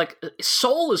really, like,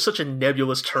 soul is such a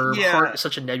nebulous term. Yeah. Heart is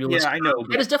such a nebulous term. I know.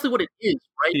 That is definitely what it is,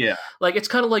 right? Yeah. Like, it's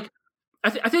kind of like,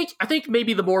 I think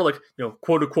maybe the more, like, you know,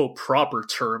 quote unquote proper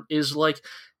term is like,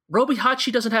 Robi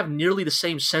Hachi doesn't have nearly the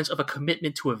same sense of a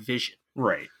commitment to a vision.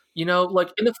 Right. You know,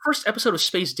 like, in the first episode of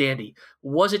Space Dandy,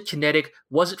 was it kinetic?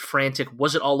 Was it frantic?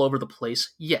 Was it all over the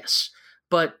place? Yes.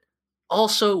 But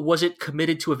also, was it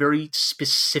committed to a very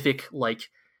specific, like,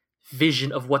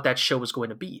 vision of what that show was going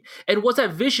to be? And was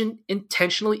that vision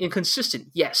intentionally inconsistent?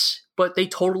 Yes. But they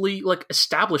totally, like,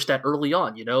 established that early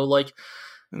on, you know? Like,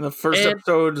 in the first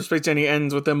episode, Space Dandy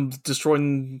ends with them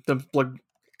destroying them, like,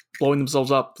 blowing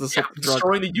themselves up.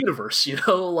 Destroying the universe, you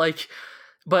know? Like,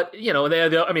 but, you know,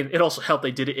 I mean, it also helped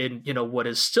they did it in, you know, what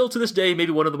is still to this day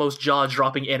maybe one of the most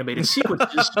jaw-dropping animated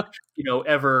sequences, you know,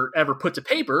 ever put to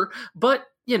paper. But,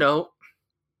 you know,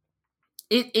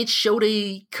 it showed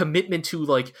a commitment to,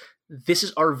 like, this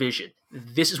is our vision.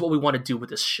 This is what we want to do with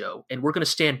this show, and we're going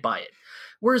to stand by it.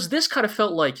 Whereas this kind of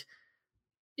felt like,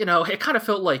 you know, it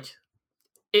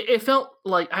felt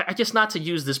like, I guess, not to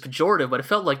use this pejorative, but it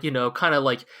felt like, you know, kind of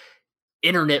like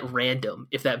internet random,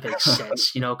 if that makes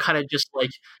sense. You know, kind of just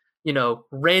like, you know,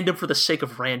 random for the sake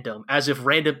of random, as if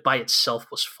random by itself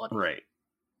was funny. Right.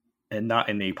 And not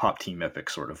in a Pop Team Epic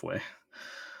sort of way.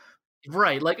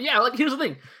 Right. Like, yeah, like, here's the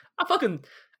thing. I fucking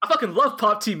love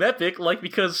Pop Team Epic, like,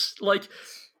 because, like,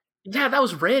 yeah, that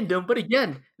was random, but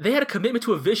again, they had a commitment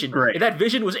to a vision, right? And that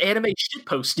vision was anime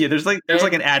shitposting. Yeah, there's like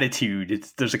an attitude.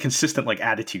 There's a consistent, like,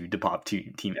 attitude to Pop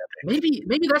Team Epic.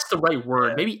 Maybe that's the right word.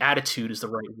 Yeah. Maybe attitude is the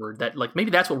right word. That, like, maybe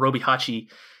that's what Robi Hachi,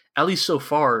 at least so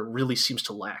far, really seems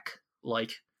to lack.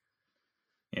 Like,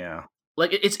 yeah,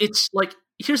 like it's like,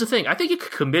 here's the thing. I think it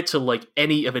could commit to, like,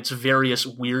 any of its various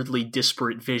weirdly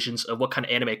disparate visions of what kind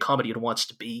of anime comedy it wants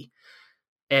to be,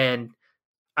 and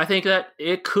I think that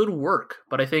it could work,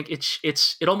 but I think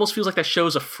it almost feels like that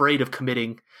show's afraid of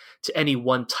committing to any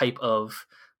one type of,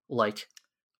 like,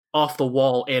 off the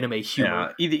wall anime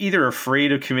humor. Yeah, either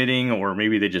afraid of committing, or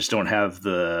maybe they just don't have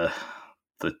the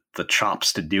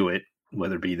chops to do it,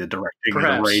 whether it be the directing or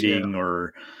the writing,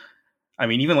 or, I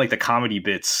mean, even like the comedy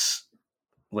bits,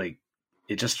 like,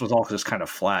 it just was all just kind of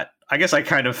flat. I guess I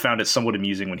kind of found it somewhat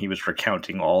amusing when he was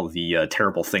recounting all the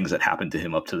terrible things that happened to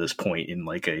him up to this point in,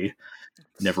 like, a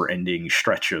never-ending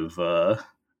stretch of bad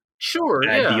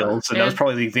deals, and that was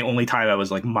probably the only time I was,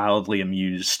 like, mildly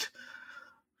amused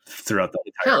throughout the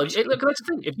entire episode. Like, that's the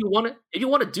thing. If you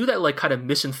want to do that, like, kind of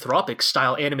misanthropic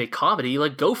style anime comedy,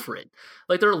 like, go for it.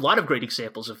 Like, there are a lot of great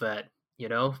examples of that, you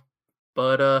know.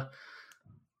 But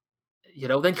you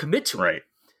know, then commit to it. Right.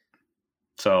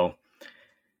 So,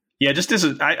 yeah,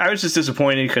 I was just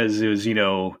disappointed because it was, you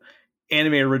know,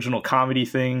 anime original comedy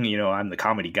thing. You know, I'm the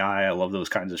comedy guy. I love those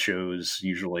kinds of shows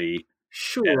usually.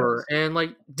 Sure. And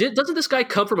like, doesn't this guy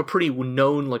come from a pretty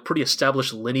known, like, pretty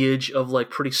established lineage of, like,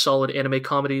 pretty solid anime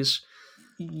comedies?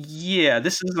 Yeah,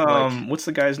 this is what's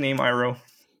the guy's name, Iro?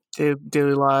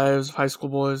 Daily Lives, High School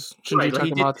Boys, Shinji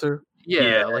Takamatsu.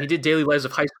 Yeah, like he did Daily Lives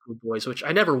of High School Boys, which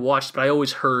I never watched, but I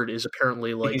always heard is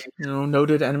apparently like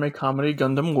noted anime comedy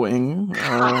Gundam Wing.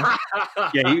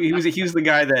 Yeah, he was the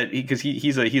guy that because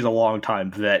he's a long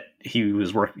time vet. He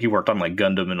worked on like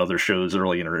Gundam and other shows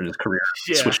early in his career.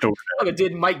 Yeah. Switched over. Like it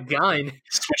did Mike Gine.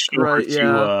 Switched over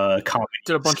to comedy.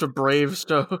 Did a bunch of Brave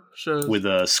shows with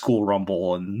School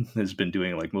Rumble and has been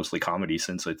doing like mostly comedy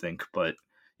since, I think. But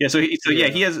yeah,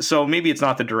 he has. So maybe it's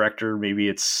not the director. Maybe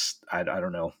it's I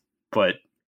don't know. But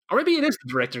or maybe it is the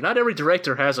director. Not every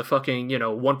director has a fucking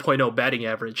 1.0 batting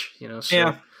average. So.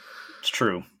 Yeah, it's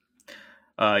true.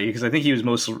 Because I think he was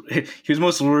most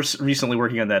recently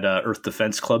working on that Earth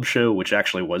Defense Club show, which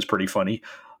actually was pretty funny.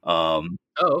 Oh,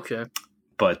 okay.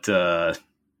 But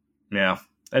yeah,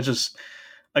 that's just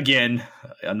again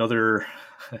another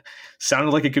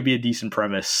sounded like it could be a decent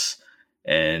premise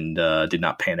and did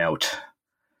not pan out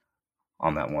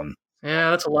on that one.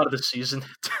 Yeah, that's a lot of the season.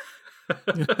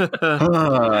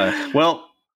 Well,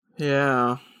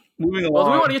 yeah. Moving along.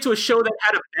 Well, we want to get to a show that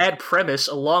had a bad premise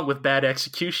along with bad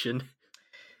execution.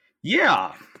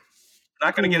 Yeah,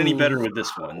 not going to get any better with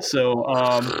this one. So,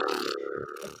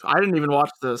 I didn't even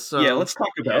watch this. So. Yeah, let's talk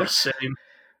about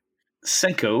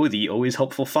Senko, the always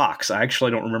helpful fox. I actually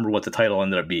don't remember what the title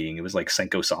ended up being. It was like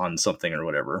Senko-san something or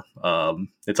whatever.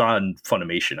 It's on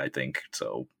Funimation, I think.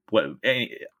 So,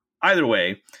 either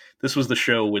way, this was the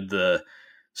show with the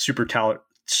super tired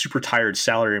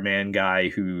salaryman guy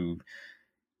who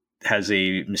has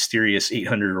a mysterious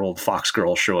 800-year-old fox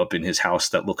girl show up in his house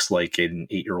that looks like an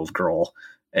 8-year-old girl.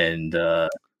 And but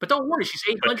don't worry, she's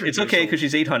 800. It's okay because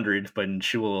she's 800, but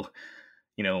she will,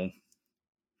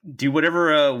 do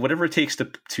whatever it takes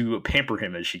to pamper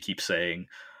him, as she keeps saying.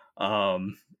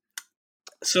 Okay.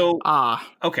 So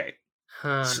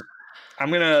I'm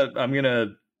gonna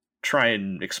try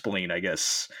and explain, I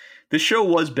guess. This show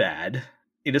was bad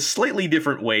in a slightly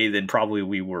different way than probably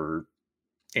we were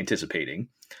anticipating.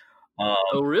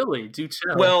 Oh, really? Do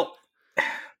tell. Well,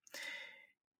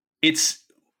 it's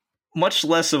much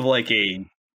less of like a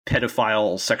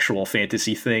pedophile sexual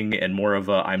fantasy thing and more of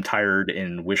a I'm tired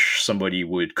and wish somebody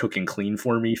would cook and clean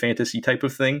for me fantasy type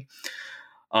of thing.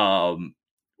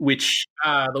 Which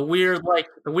the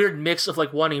weird mix of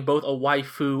like wanting both a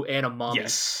waifu and a mommy.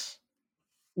 Yes.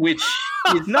 Which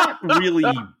is not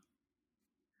really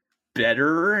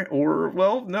better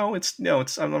I'm not going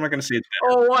to say it's better.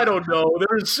 Oh, I don't know.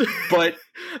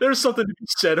 There's something to be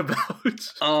said about.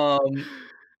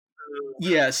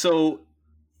 Yeah, so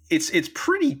it's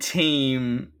pretty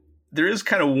tame. There is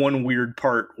kind of one weird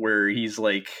part where he's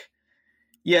like,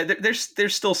 yeah,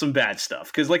 there's still some bad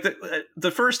stuff because like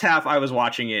the first half I was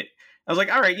watching it, I was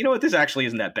like, all right, you know what, this actually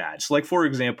isn't that bad. So like for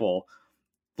example,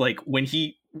 like when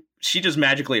she just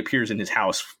magically appears in his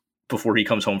house before he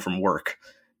comes home from work.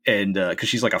 And because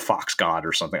she's like a fox god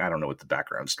or something, I don't know what the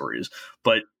background story is,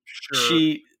 but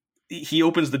sure. He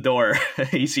opens the door,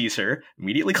 he sees her,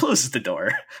 immediately closes the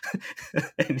door,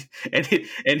 and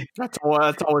that's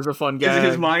always a fun gag.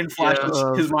 His mind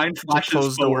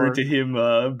flashes forward to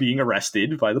him being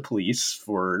arrested by the police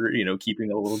for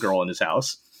keeping a little girl in his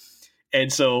house,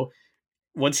 and so.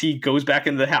 Once he goes back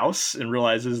into the house and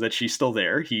realizes that she's still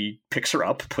there, he picks her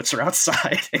up, puts her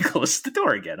outside, and closes the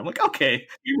door again. I'm like, okay,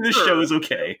 even this show is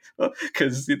okay.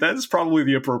 Because that's probably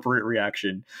the appropriate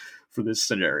reaction for this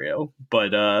scenario.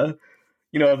 But,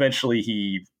 eventually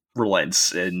he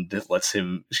relents and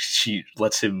she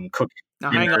lets him cook.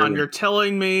 Now, hang on. You're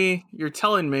telling me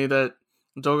that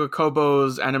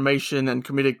Dogakobo's animation and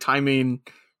comedic timing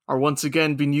are once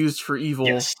again being used for evil.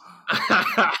 Yes.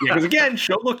 Because again,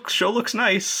 show looks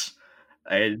nice,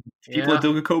 and people at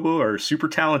Dogakobo are super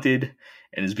talented,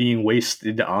 and is being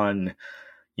wasted on,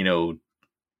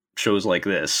 shows like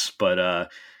this. But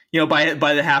by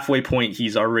the halfway point,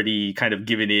 he's already kind of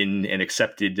given in and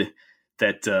accepted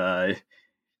that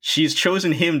she's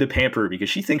chosen him to pamper because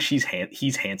she thinks he's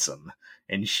handsome,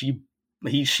 and she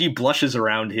blushes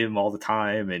around him all the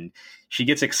time, and she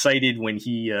gets excited when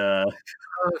he.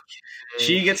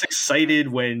 She gets excited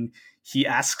when he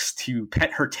asks to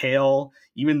pet her tail,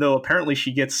 even though apparently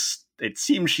it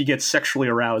seems she gets sexually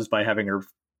aroused by having her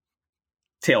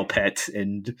tail pet,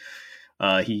 and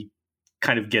he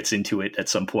kind of gets into it at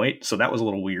some point. So that was a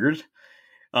little weird.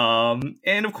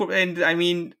 And of course, and I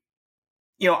mean,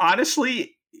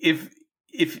 honestly, if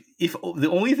the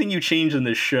only thing you change in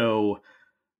this show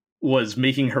was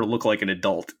making her look like an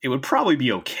adult, it would probably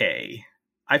be okay.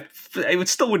 It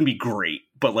still wouldn't be great,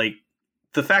 but like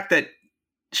the fact that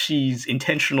she's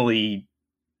intentionally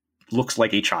looks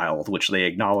like a child, which they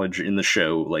acknowledge in the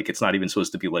show, like it's not even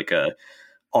supposed to be like a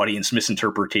audience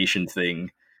misinterpretation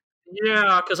thing.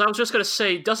 Yeah, because I was just going to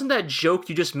say, doesn't that joke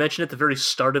you just mentioned at the very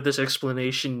start of this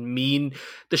explanation mean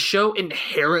the show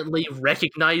inherently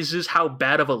recognizes how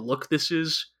bad of a look this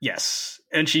is? Yes.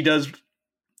 And he does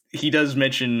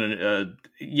mention,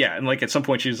 and like at some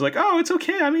point she's like, oh, it's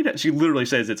okay. She literally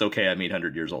says it's okay. I'm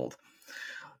 800 years old.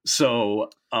 So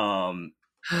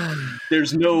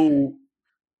there's no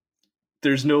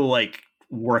like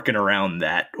working around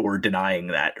that or denying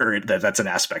that, or that's an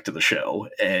aspect of the show.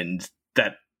 And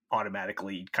that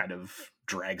automatically kind of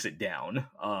drags it down.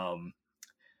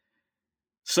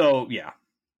 So yeah,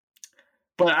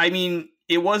 but I mean,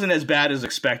 it wasn't as bad as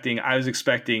expecting. I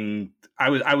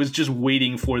was just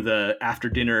waiting for the after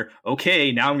dinner,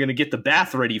 okay, now I'm going to get the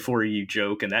bath ready for you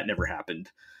joke. And that never happened.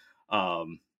 Oh,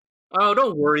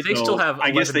 don't worry. They still have,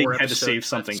 I guess they had to save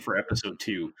something for episode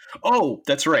 2. Oh,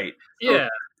 that's right. Yeah.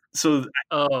 So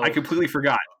I completely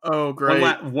forgot. Oh,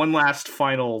 great. One last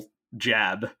final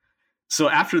jab. So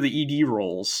after the ED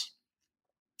rolls.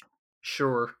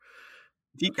 Sure.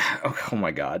 Oh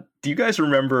my God. Do you guys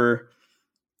remember,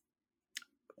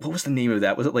 what was the name of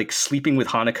that? Was it like Sleeping with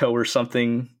Hanako or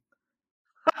something?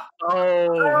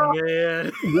 Oh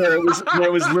man. Where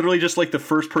it was literally just like the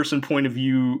first person point of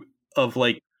view of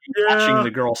like watching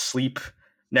the girl sleep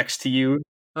next to you.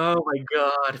 Oh my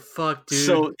God, fuck, dude.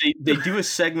 So they do a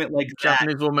segment like that.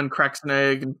 Japanese woman cracks an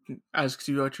egg and asks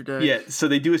you out your day. Yeah, so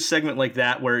they do a segment like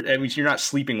that where, I mean, you're not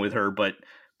sleeping with her, but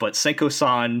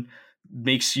Senko-san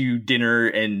makes you dinner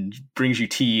and brings you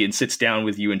tea and sits down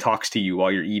with you and talks to you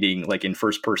while you're eating, like in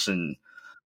first person.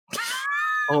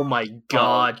 Oh my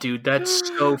God, dude, that's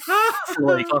so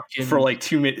for like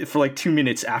 2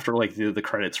 minutes after like the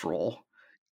credits roll.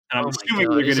 And I'm assuming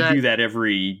they're going to do that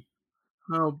every.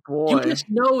 Oh boy! You just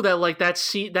know that like that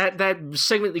scene, that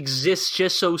segment exists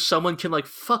just so someone can like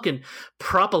fucking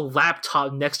prop a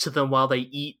laptop next to them while they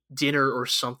eat dinner or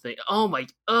something. Oh my,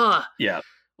 yeah.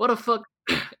 What a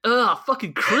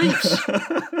fucking creeps.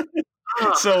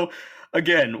 So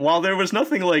again, while there was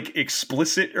nothing like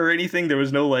explicit or anything, there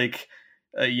was no like,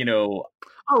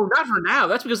 Oh, not for now.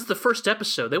 That's because it's the first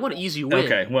episode. They want an easy win.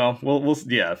 Okay, well,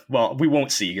 we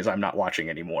won't see because I'm not watching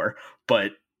anymore.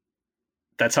 But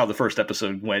that's how the first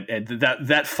episode went, and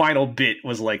that final bit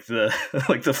was like the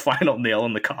the final nail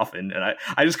in the coffin, and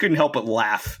I just couldn't help but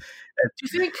laugh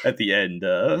at the end.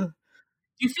 Do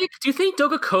you think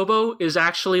Doga Kobo is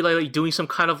actually like doing some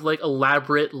kind of like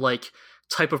elaborate like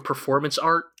type of performance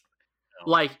art?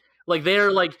 No. Like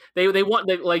they're like they want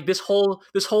like this whole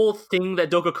thing that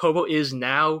Doga Kobo is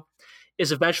now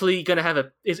is eventually going to have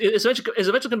is eventually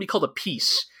going to be called a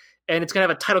piece. And it's going to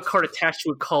have a title card attached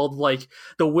to it called, like,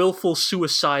 The Willful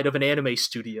Suicide of an Anime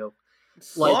Studio.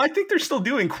 Like, well, I think they're still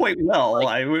doing quite well. Like,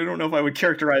 I don't know if I would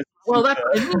characterize... Well, do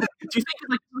you think,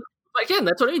 like, again,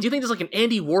 that's what I mean. Do you think there's, like, an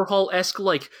Andy Warhol-esque,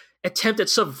 like, attempt at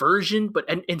subversion, but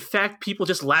in fact, people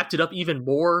just lapped it up even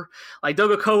more? Like,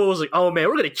 Doga Kobo was like, oh, man,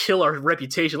 we're going to kill our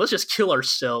reputation. Let's just kill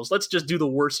ourselves. Let's just do the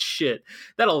worst shit.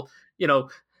 That'll,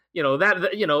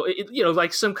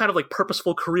 like some kind of like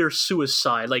purposeful career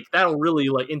suicide, like that'll really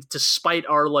like to spite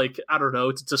our like I don't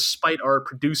know to spite our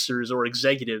producers or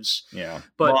executives. Yeah,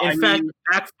 but in fact,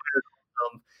 backfired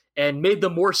on them and made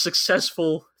them more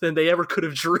successful than they ever could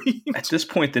have dreamed. At this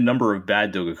point, the number of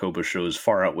bad Doga Kobo shows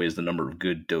far outweighs the number of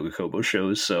good Doga Kobo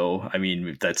shows. So I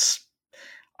mean,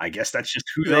 I guess that's just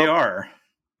who they are.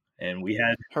 And we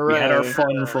had our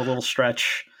fun for a little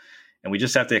stretch, and we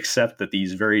just have to accept that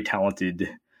these very talented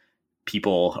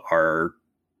people are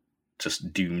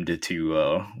just doomed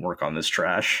to work on this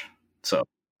trash. So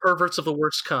perverts of the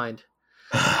worst kind.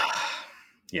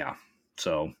 Yeah.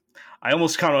 So I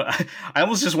almost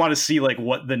just want to see like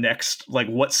what the next, like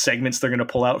what segments they're going to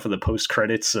pull out for the post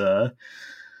credits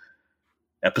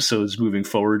episodes moving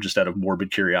forward, just out of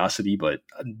morbid curiosity. But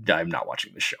I'm not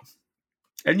watching this show,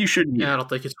 and you shouldn't. Yeah, I don't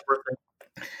think it's worth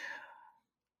it.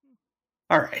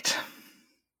 All right.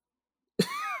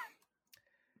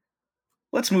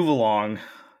 Let's move along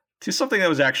to something that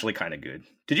was actually kind of good.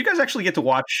 Did you guys actually get to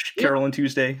watch Carol and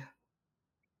Tuesday?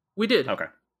 We did. Okay.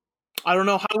 I don't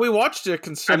know how we watched it,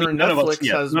 considering none Netflix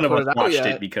has none of us watched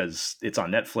it because it's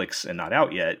on Netflix and not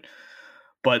out yet.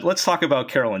 But let's talk about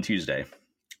Carol and Tuesday.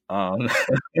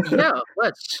 Yeah,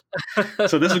 let's.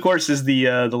 So this, of course, is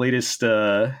the latest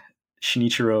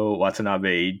Shinichiro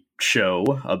Watanabe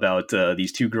show about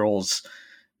these two girls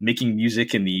making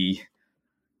music in the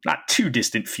not too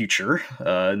distant future,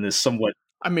 in this somewhat...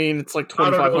 I mean, it's like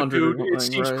 2,500. It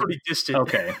seems pretty distant.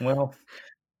 Okay, well...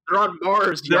 They're on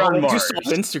Mars. They're on Mars. Just on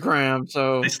Instagram,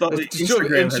 so...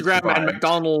 Instagram and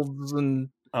McDonald's and...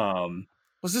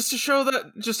 Was this the show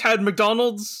that just had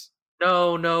McDonald's?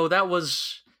 No, that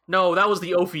was No, that was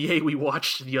the OVA we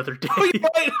watched the other day.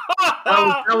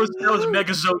 Oh, that was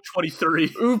Megazone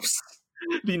 23. Oops.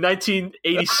 The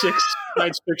 1986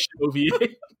 science fiction OVA.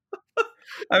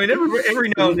 I mean,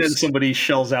 every now and then somebody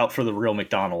shells out for the real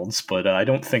McDonald's, but I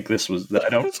don't think this was. I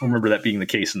don't remember that being the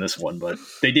case in this one. But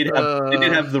they did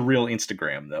have the real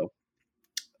Instagram though.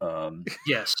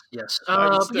 Yes.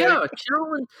 Yeah,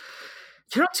 Carol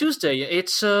Tuesday.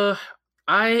 It's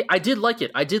I did like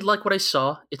it. I did like what I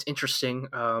saw. It's interesting.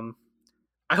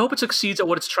 I hope it succeeds at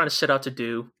what it's trying to set out to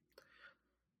do.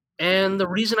 And the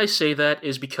reason I say that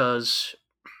is because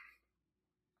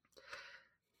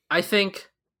I think,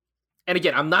 and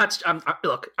again, I'm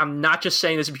not just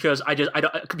saying this because I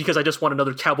just want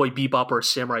another Cowboy Bebop or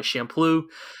Samurai Champloo.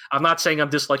 I'm not saying I'm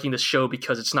disliking this show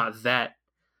because it's not that.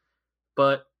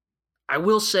 But I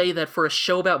will say that for a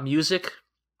show about music,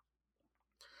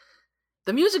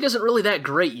 the music isn't really that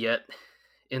great yet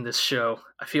in this show.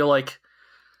 I feel like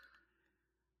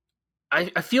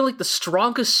the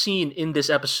strongest scene in this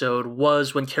episode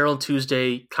was when Carol and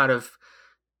Tuesday kind of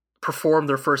performed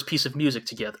their first piece of music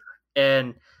together.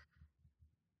 And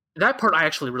that part I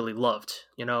actually really loved.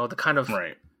 You know, the kind of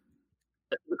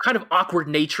awkward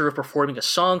nature of performing a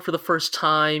song for the first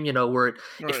time, you know, where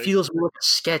it feels more like a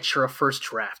sketch or a first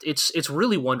draft. It's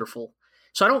really wonderful.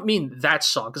 So I don't mean that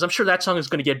song, because I'm sure that song is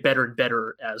going to get better and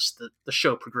better as the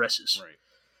show progresses. Right.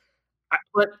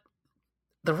 But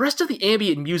the rest of the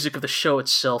ambient music of the show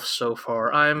itself so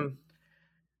far, I'm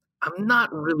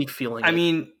not really feeling it. I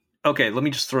mean, okay, let me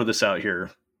just throw this out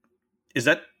here. Is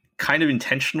that kind of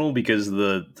intentional? Because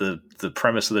the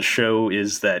premise of the show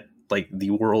is that like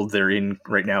the world they're in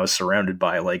right now is surrounded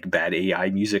by like bad AI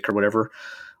music or whatever.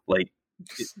 Like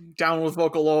down with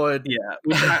Vocaloid. Yeah.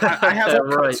 I have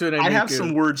right. I have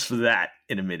some words for that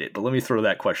in a minute, but let me throw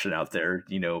that question out there.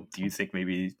 You know, do you think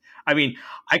maybe I mean,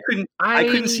 I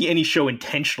couldn't see any show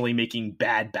intentionally making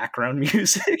bad background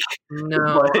music.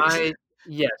 No,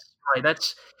 yes, right.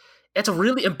 That's a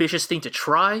really ambitious thing to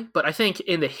try, but I think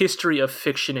in the history of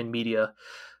fiction and media,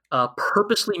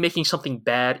 purposely making something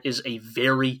bad is a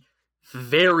very,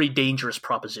 very dangerous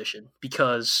proposition,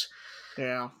 because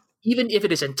even if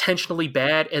it is intentionally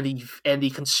bad and the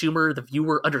consumer, the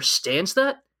viewer, understands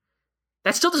that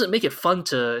still doesn't make it fun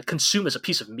to consume as a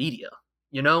piece of media.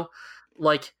 You know,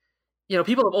 like, you know,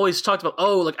 people have always talked about,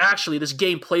 oh, like, actually, this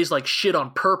game plays like shit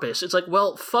on purpose. It's like,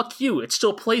 well, fuck you. It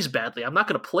still plays badly. I'm not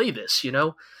going to play this, you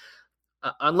know?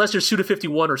 Unless you're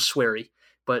Suda51 or Swery.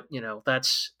 But, you know,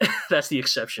 that's the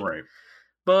exception. Right.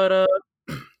 But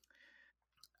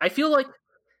I feel like,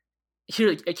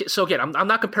 here, so again, I'm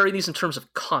not comparing these in terms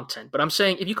of content, but I'm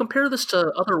saying if you compare this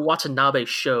to other Watanabe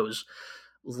shows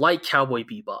like Cowboy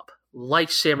Bebop, like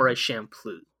Samurai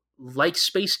Champloo, like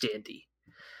Space Dandy,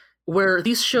 where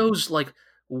these shows like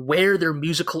wear their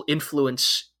musical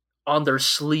influence on their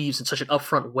sleeves in such an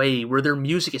upfront way, where their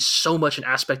music is so much an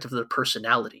aspect of their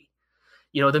personality.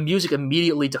 You know, the music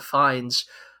immediately defines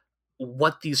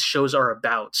what these shows are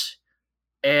about.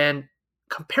 And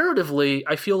comparatively,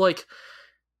 I feel like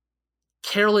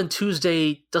Carol and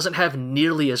Tuesday doesn't have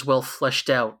nearly as well fleshed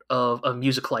out of a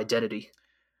musical identity.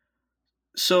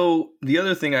 So the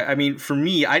other thing, I mean, for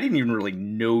me, I didn't even really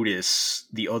notice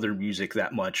the other music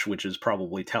that much, which is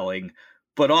probably telling.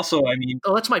 But also, I mean,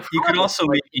 that's my problem. You could also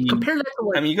compare that to,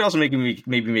 like, I mean, you could also maybe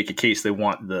make a case they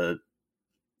want the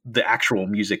actual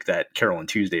music that Carol and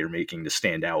Tuesday are making to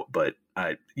stand out. But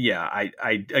I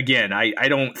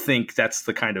don't think that's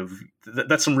the kind of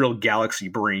that's some real galaxy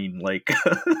brain like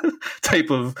type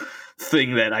of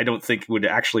thing that I don't think would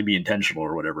actually be intentional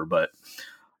or whatever. But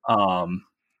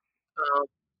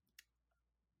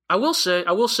I will say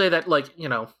that, like, you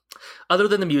know, other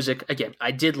than the music, again,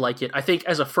 I did like it. I think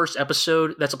as a first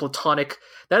episode, that is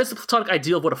the platonic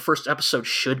ideal of what a first episode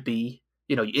should be.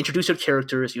 You know, you introduce your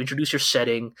characters, you introduce your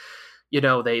setting, you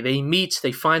know, they meet,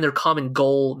 they find their common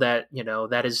goal that, you know,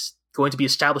 that is going to be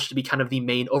established to be kind of the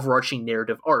main overarching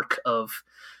narrative arc of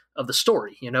the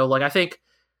story. You know, like, I think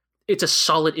it's a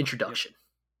solid introduction.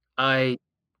 I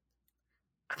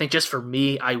think just for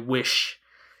me, I wish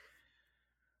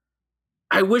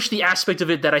the aspect of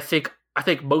it that I think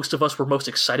most of us were most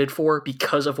excited for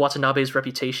because of Watanabe's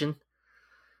reputation.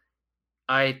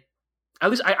 I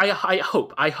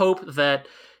hope that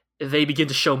they begin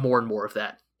to show more and more of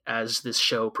that as this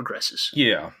show progresses.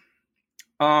 Yeah.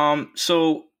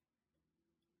 So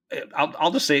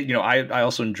I'll just say, you know, I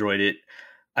also enjoyed it.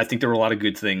 I think there were a lot of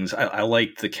good things. I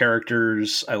liked the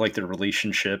characters. I liked their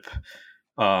relationship.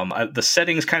 The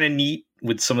setting's kind of neat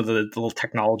with some of the little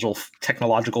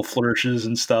technological flourishes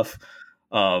and stuff.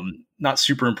 Not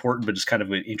super important, but just kind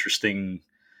of an interesting,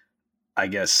 I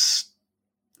guess,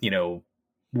 you know,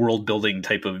 world building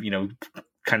type of,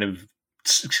 kind of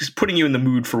putting you in the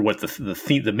mood for what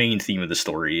the main theme of the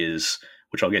story is,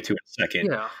 which I'll get to in a second.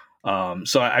 Yeah.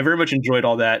 So I very much enjoyed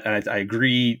all that, and I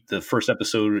agree. The first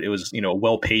episode, it was a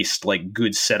well paced, like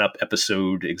good setup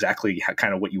episode, exactly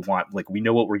kind of what you want. Like we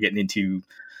know what we're getting into.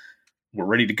 We're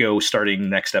ready to go. Starting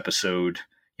next episode,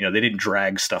 they didn't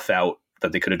drag stuff out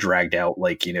that they could have dragged out,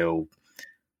 like I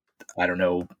don't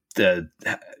know, the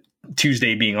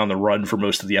Tuesday being on the run for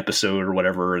most of the episode or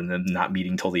whatever, and then not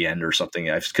meeting till the end or something.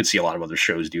 I could see a lot of other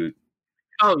shows do.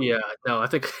 Oh yeah, no, I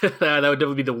think that would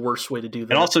definitely be the worst way to do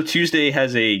that. And also, Tuesday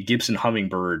has a Gibson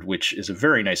Hummingbird, which is a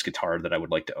very nice guitar that I would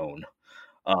like to own.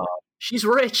 She's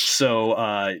rich. So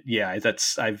yeah,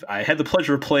 I had the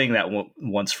pleasure of playing that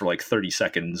once for like 30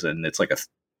 seconds, and it's like a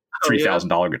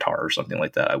 $3,000 guitar or something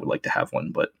like that. I would like to have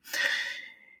one, but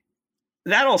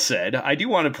that all said, I do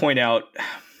want to point out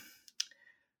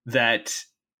that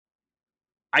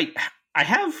I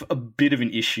have a bit of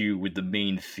an issue with the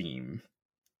main theme,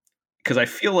 because I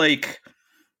feel like,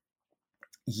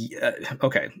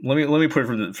 okay, let me put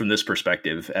it from this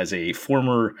perspective as a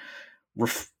former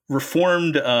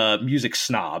reformed music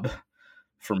snob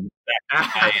from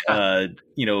back in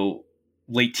my,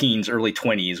 late teens, early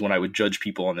 20s, when I would judge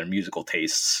people on their musical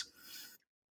tastes.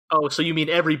 Oh, so you mean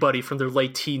everybody from their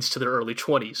late teens to their early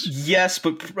 20s? Yes,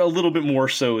 but a little bit more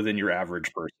so than your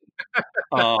average person.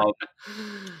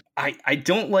 I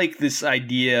don't like this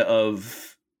idea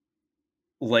of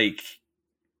like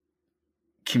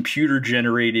computer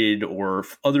generated or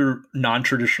other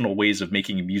non-traditional ways of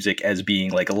making music as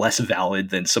being like less valid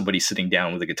than somebody sitting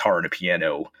down with a guitar and a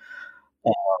piano.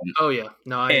 Oh yeah,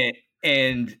 no,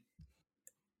 and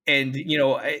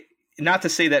not to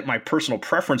say that my personal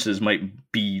preferences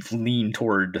might be lean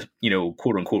toward,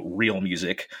 quote unquote real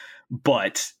music,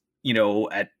 but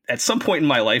at some point in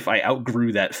my life, I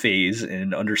outgrew that phase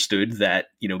and understood that,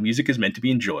 music is meant to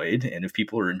be enjoyed. And if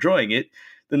people are enjoying it,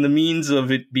 then the means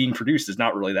of it being produced is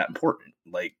not really that important.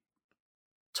 Like,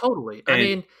 totally. I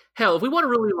mean, hell, if we want to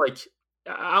really like,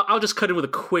 I'll just cut in with a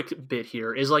quick bit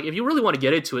here. Is like, if you really want to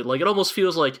get into it, like, it almost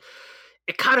feels like,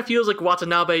 it kind of feels like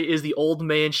Watanabe is the old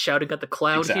man shouting at the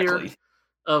cloud here,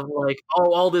 of like,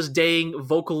 all this dang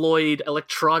Vocaloid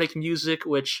electronic music,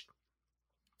 which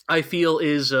I feel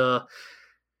is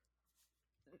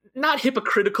not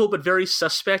hypocritical, but very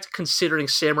suspect, considering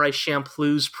Samurai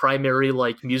Champloo's primary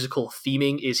like musical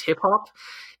theming is hip hop,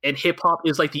 and hip hop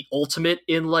is like the ultimate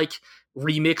in like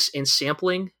remix and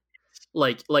sampling.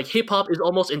 Like hip hop is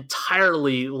almost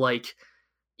entirely like,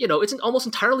 it's almost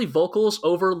entirely vocals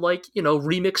over like,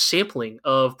 remix sampling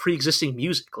of pre-existing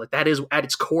music. Like that is at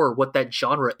its core what that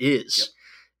genre is.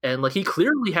 Yep. And like he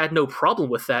clearly had no problem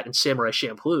with that in Samurai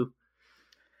Champloo.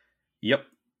 Yep.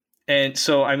 And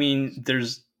so, I mean,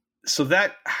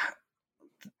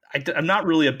 I'm not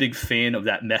really a big fan of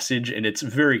that message, and it's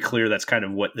very clear that's kind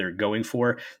of what they're going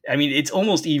for. I mean, it's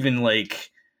almost even like,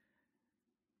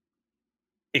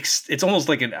 it's almost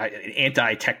like an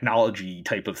anti-technology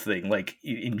type of thing, like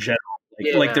in general.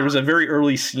 Like there was a very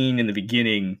early scene in the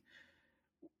beginning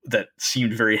that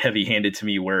seemed very heavy-handed to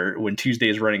me, where when Tuesday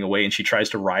is running away and she tries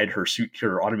to ride her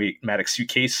automatic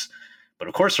suitcase, but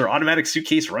of course her automatic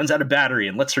suitcase runs out of battery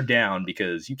and lets her down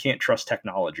because you can't trust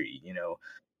technology.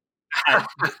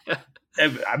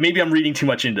 Maybe I'm reading too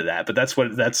much into that, but that's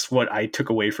what I took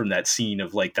away from that scene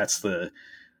of like, that's the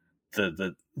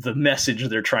message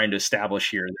they're trying to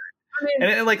establish here. I mean,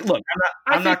 and like, look,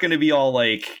 I'm not going to be all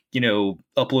like,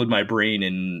 upload my brain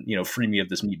and, free me of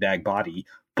this meatbag body,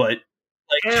 but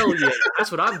like, hell yeah, that's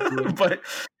what I'm doing. But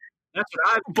that's what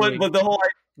I'm doing. But the whole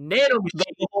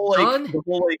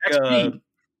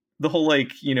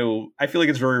I feel like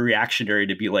it's very reactionary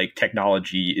to be like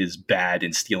technology is bad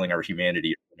and stealing our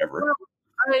humanity or whatever. Well,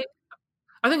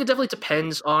 I think it definitely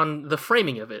depends on the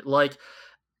framing of it. Like,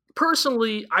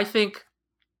 personally, I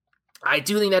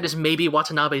do think that is maybe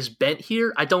Watanabe's bent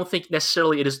here. I don't think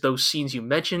necessarily it is those scenes you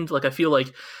mentioned. Like, I feel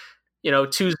like,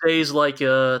 Tuesday's like,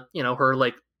 her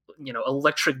like,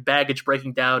 electric baggage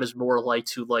breaking down is more like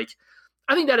to like,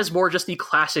 I think that is more just the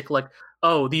classic, like,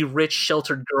 oh, the rich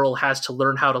sheltered girl has to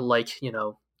learn how to like,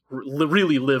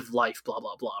 really live life, blah,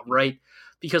 blah, blah. Right.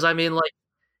 Because I mean, like,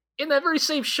 in that very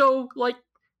same show, like,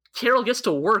 Carol gets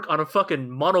to work on a fucking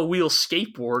mono-wheel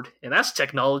skateboard, and that's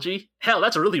technology. Hell,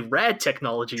 that's a really rad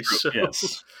technology. So,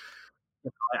 yes.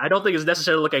 I don't think it's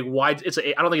necessarily like I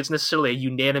don't think it's necessarily a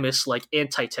unanimous like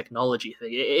anti-technology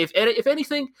thing. If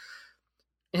anything,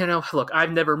 look,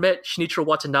 I've never met Shinichiro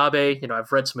Watanabe.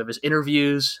 I've read some of his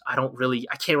interviews. I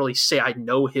can't really say I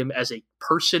know him as a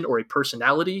person or a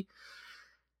personality.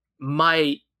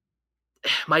 My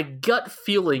my gut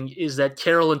feeling is that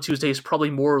Carol and Tuesday is probably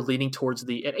more leaning towards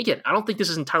the, and again, I don't think this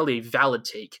is entirely a valid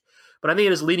take, but I think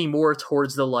it is leaning more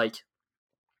towards the like,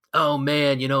 oh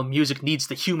man, music needs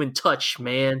the human touch,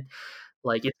 man.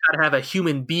 Like it's got to have a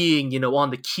human being, on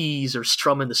the keys or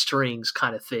strumming the strings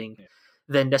kind of thing,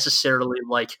 than necessarily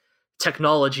like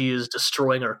technology is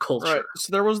destroying our culture. Right.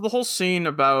 So there was the whole scene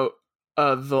about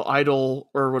the idol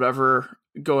or whatever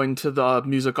going to the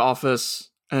music office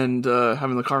and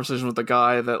having the conversation with the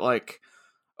guy that like,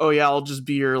 oh yeah, I'll just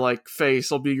be your like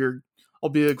face. I'll be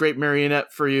a great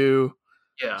marionette for you.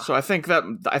 Yeah. So I think that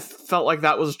I felt like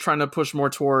that was trying to push more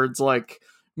towards like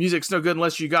music's no good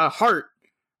unless you got a heart,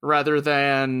 rather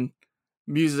than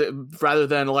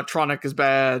electronic is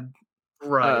bad.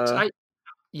 Right.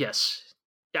 Yes.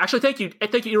 Actually, thank you,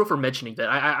 Iro, for mentioning that.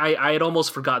 I had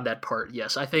almost forgotten that part.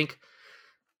 Yes, I think.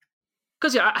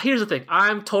 Because, here's the thing.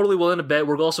 I'm totally willing to bet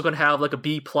we're also going to have, like, a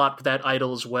B plot with that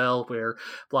idol as well, where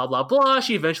blah, blah, blah.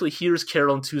 She eventually hears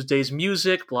Carol and Tuesday's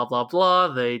music, blah, blah,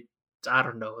 blah. I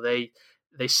don't know, they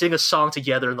sing a song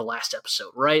together in the last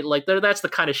episode, right? Like, that's the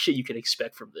kind of shit you can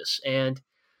expect from this. And,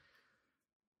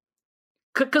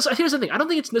 because here's the thing. I don't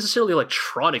think it's necessarily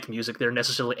electronic music they're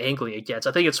necessarily angling against.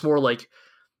 I think it's more like,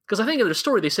 because I think in their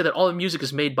story they say that all the music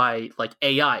is made by, like,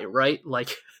 AI, right?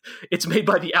 Like, it's made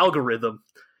by the algorithm.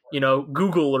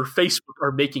 Google or Facebook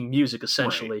are making music,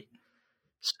 essentially. Right.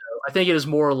 So I think it is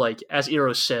more like, as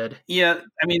Iro said. Yeah,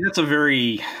 I mean, that's a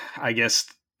very, I guess,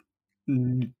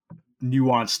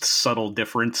 nuanced, subtle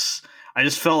difference. I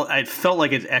felt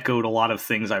like it echoed a lot of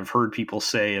things I've heard people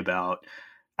say about,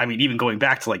 I mean, even going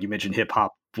back to, like, you mentioned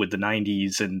hip-hop with the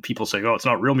 90s, and people saying, oh, it's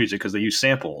not real music because they use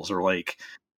samples, or, like,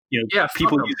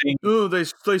 people using... Oh, they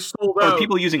sold out.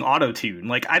 People using auto-tune.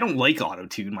 Like, I don't like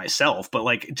auto-tune myself, but,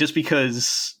 like, just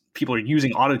because people are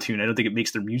using auto-tune, I don't think it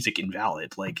makes their music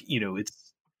invalid. Like,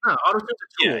 it's... No, auto-tune's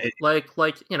a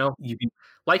tool.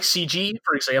 Like CG,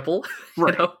 for example.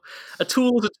 Right. A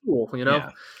tool is a tool, Yeah.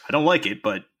 I don't like it,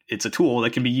 but it's a tool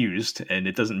that can be used, and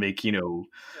it doesn't make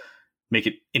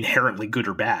it inherently good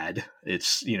or bad.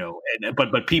 It's,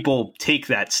 but people take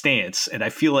that stance, and I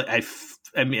feel like I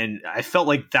felt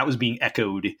like that was being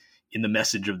echoed in the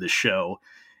message of the show.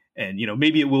 And,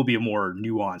 maybe it will be a more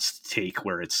nuanced take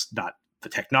where it's not the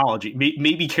technology.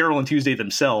 Maybe Carol and Tuesday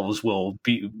themselves will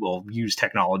use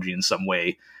technology in some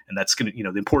way. And that's going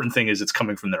to, the important thing is it's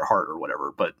coming from their heart or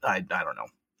whatever. But I don't know.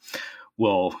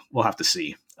 We'll have to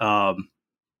see. I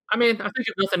mean, I think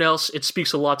if nothing else, it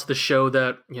speaks a lot to the show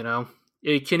that,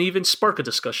 it can even spark a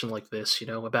discussion like this,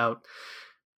 about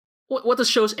what the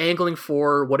show's angling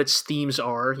for, what its themes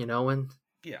are, and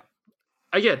yeah.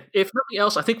 Again, if nothing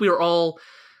else, I think we are all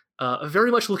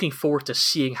very much looking forward to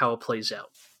seeing how it plays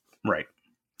out. Right.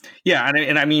 Yeah,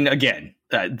 and I mean, again,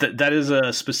 that is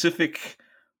a specific,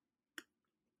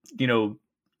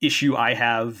 issue I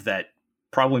have that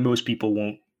probably most people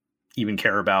won't even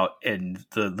care about, and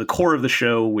the core of the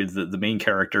show with the main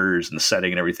characters and the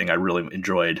setting and everything I really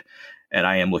enjoyed, and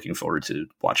I am looking forward to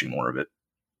watching more of it.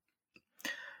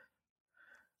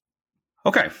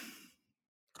 Okay.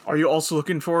 Are you also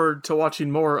looking forward to watching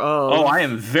more of... Oh, I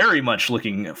am very much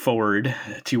looking forward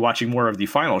to watching more of the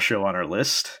final show on our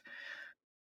list.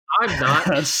 I'm not.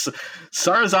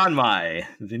 Sarazanmai,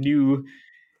 the new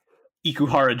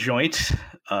Ikuhara joint,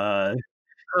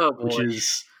 which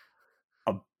is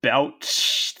about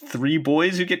 3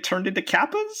 boys who get turned into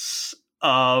kappas.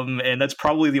 And that's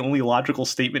probably the only logical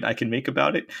statement I can make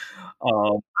about it. I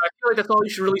feel like that's all you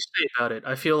should really say about it.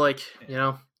 I feel like,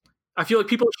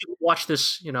 people should watch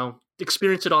this,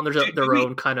 experience it on their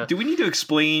own kind of. Do we need to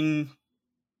explain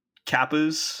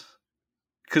kappas?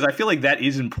 Because I feel like that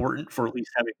is important for at least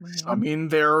having some. I mean,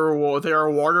 they're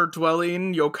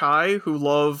water-dwelling yokai who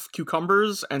love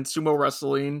cucumbers and sumo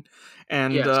wrestling,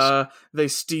 and yes. They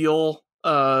steal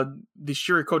the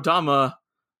shirikodama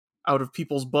out of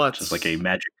people's butts. Just like a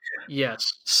magic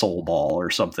soul ball or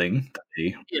something.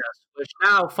 Yes, which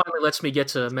now finally lets me get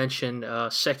to mention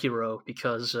Sekiro,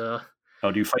 because... do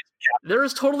you fight Kappa? There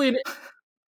is totally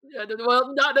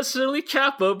well, not necessarily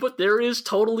Kappa, but there is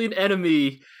totally an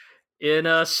enemy in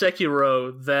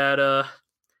Sekiro that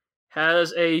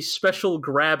has a special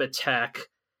grab attack,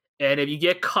 and if you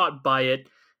get caught by it,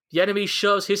 the enemy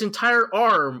shoves his entire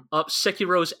arm up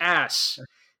Sekiro's ass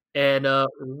and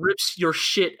rips your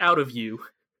shit out of you.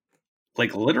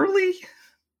 Like, literally?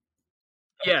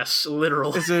 Yes,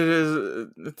 literally.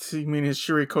 You mean his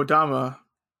shirikodama?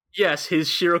 Yes, his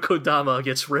shirikodama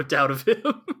gets ripped out of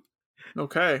him.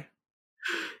 Okay.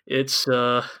 It's,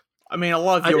 I mean, a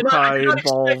lot of yokai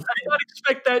involved. I did not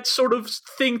expect that sort of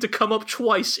thing to come up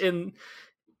twice in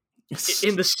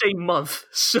in the same month.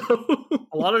 So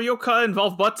a lot of yokai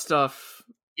involve butt stuff.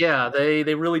 Yeah,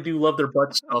 they really do love their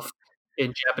butt stuff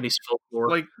in Japanese folklore.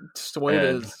 Like, just the way it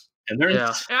is. And there's,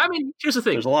 yeah, I mean, here's the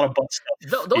thing. There's a lot of butt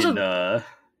stuff.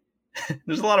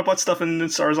 There's a lot of butt stuff in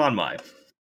Sarazanmai.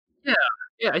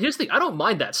 Yeah. Here's the thing. I don't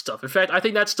mind that stuff. In fact, I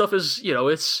think that stuff is,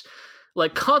 it's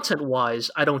like content-wise,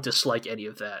 I don't dislike any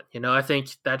of that. I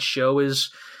think that show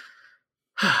is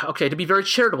okay. To be very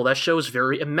charitable, that show is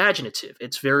very imaginative.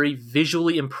 It's very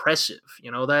visually impressive.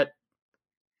 That.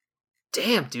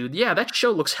 Damn, dude. Yeah, that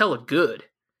show looks hella good.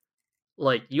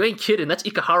 Like, you ain't kidding. That's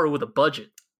Ikuhara with a budget.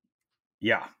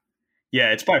 Yeah.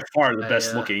 Yeah, it's by far the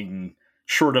best looking,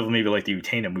 short of maybe like the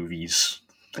Utena movies,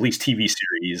 at least TV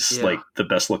series, like the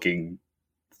best looking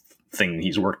thing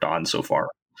he's worked on so far.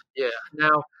 Yeah.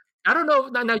 Now, I don't know.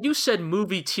 Now you said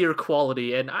movie tier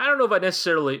quality, and I don't know if I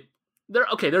necessarily. There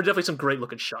are definitely some great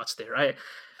looking shots there.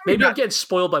 Maybe I'm getting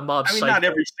spoiled by Mob Psycho. Not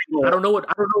every single. I don't know what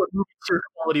movie tier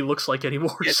quality looks like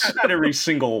anymore. Yeah, not every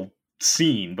single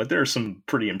scene, but there are some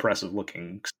pretty impressive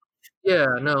looking. Yeah,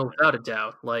 no, without a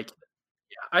doubt. Like,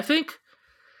 I think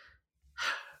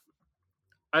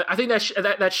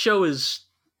that show is.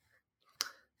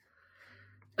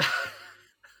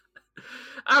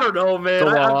 I don't know, man.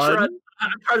 I'm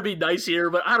trying to be nice here,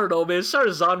 but I don't know, man.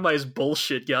 Sarazanmai is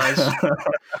bullshit, guys.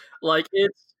 Like,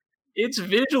 it's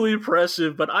visually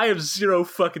impressive, but I have zero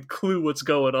fucking clue what's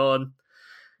going on.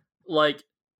 Like,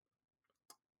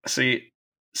 see,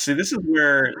 this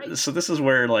is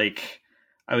where like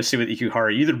I would say with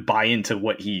Ikuhara, you either buy into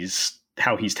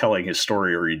how he's telling his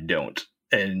story or you don't.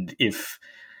 And if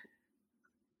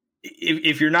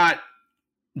you're not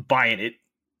buying it,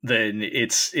 then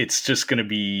it's just going to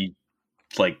be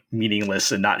like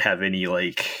meaningless and not have any,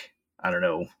 like, I don't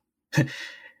know.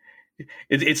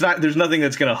 It's not. There's nothing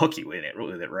that's going to hook you in it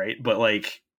with it, right? But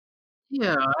like,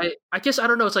 yeah, I guess I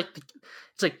don't know. It's like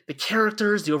the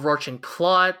characters, the overarching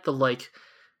plot, the like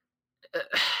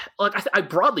I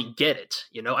broadly get it.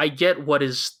 I get what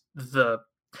is the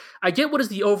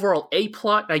overall A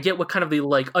plot. And I get what kind of the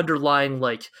like underlying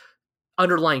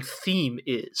theme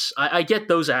is. I get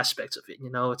those aspects of it.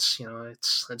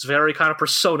 It's very kind of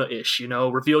Persona-ish.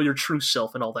 Reveal your true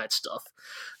self and all that stuff.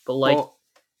 But like. Well,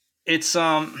 it's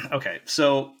okay,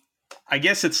 so I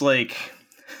guess it's like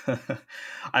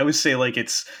I would say like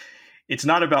it's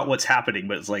not about what's happening,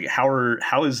 but it's like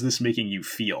how is this making you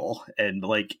feel? And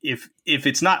like if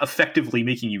it's not effectively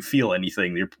making you feel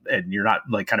anything, you're not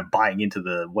like kind of buying into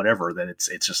the whatever, then it's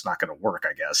just not going to work,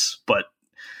 I guess. But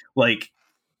like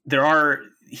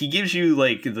he gives you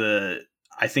like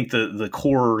I think the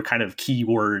core kind of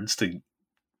keywords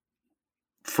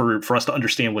for us to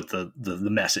understand what the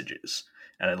message is.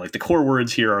 And like the core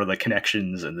words here are the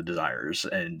connections and the desires.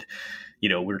 And,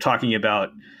 we're talking about,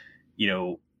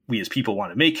 we as people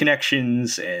want to make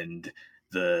connections, and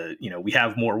we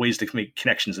have more ways to make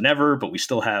connections than ever, but we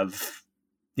still have,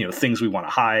 things we want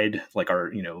to hide, like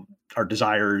our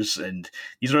desires. And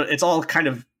it's all kind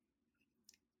of,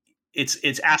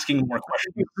 it's asking more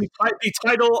questions. The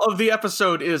title of the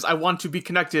episode is "I want to be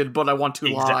connected, but I want to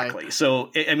lie." Exactly.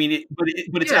 So, I mean,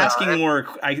 but it's asking more.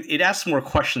 It asks more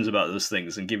questions about those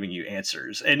things and giving you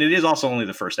answers. And it is also only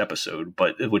the first episode,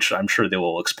 but which I'm sure they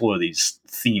will explore these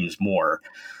themes more.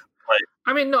 But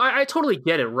I mean, no, I totally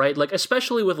get it, right? Like,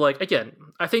 especially with like, again,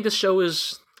 I think this show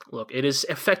is. Look, it is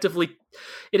effectively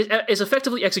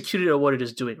executed at what it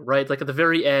is doing, right? Like at the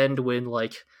very end, when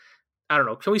like. I don't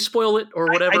know. Can we spoil it or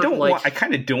whatever? I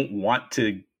kind of don't want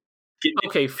to.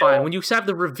 Okay, fine. When you have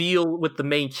the reveal with the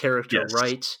main character, yes.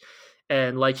 right,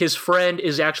 and like his friend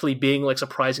is actually being like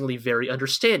surprisingly very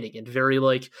understanding and very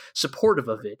like supportive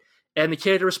of it, and the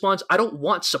character responds, "I don't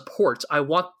want support. I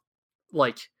wanted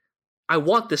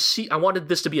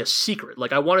this to be a secret.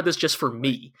 Like I wanted this just for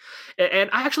me." And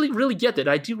I actually really get that.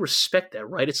 I do respect that,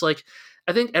 right? It's like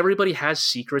I think everybody has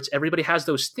secrets. Everybody has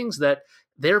those things that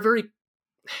they're very.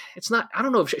 It's not, I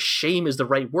don't know if shame is the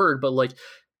right word, but like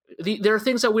there are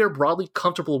things that we are broadly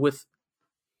comfortable with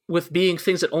being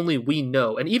things that only we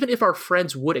know. And even if our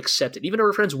friends would accept it, even if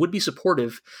our friends would be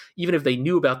supportive, even if they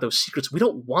knew about those secrets, we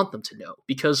don't want them to know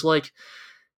because like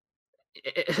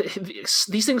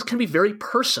these things can be very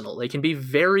personal. They can be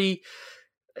very,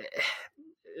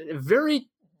 very,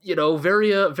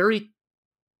 very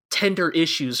tender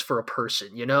issues for a person,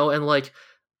 and like,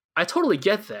 I totally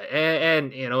get that.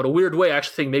 And in a weird way, I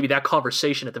actually think maybe that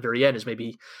conversation at the very end is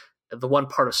maybe the one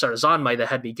part of Sarazanmai that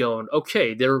had me going,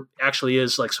 okay, there actually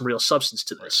is like some real substance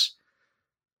to this.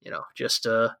 I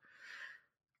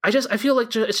feel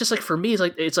like it's just like, for me,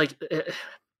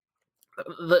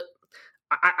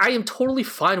 I am totally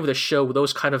fine with a show with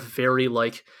those kind of very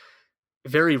like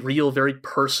very real, very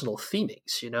personal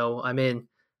themings. I mean,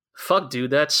 fuck,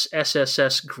 dude, that's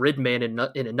SSS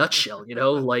Gridman in a nutshell.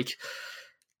 Like,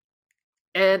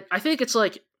 and I think it's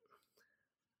like,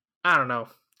 I don't know,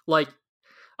 like.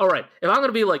 All right, if I'm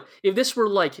gonna be like, if this were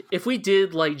like, if we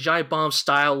did like Giant Bomb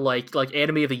style like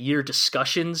anime of the year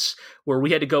discussions where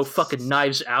we had to go fucking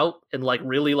knives out and like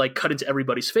really like cut into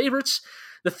everybody's favorites,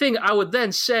 the thing I would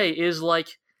then say is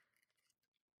like,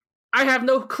 I have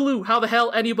no clue how the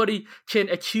hell anybody can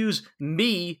accuse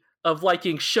me of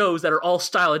liking shows that are all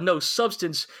style and no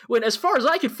substance when, as far as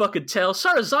I can fucking tell,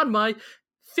 Sarazanmai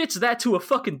fits that to a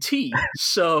fucking T.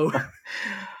 So,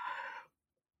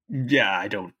 yeah, I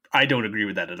don't agree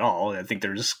with that at all. I think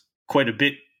there's quite a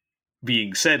bit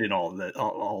being said in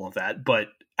all of that, but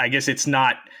I guess it's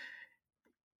not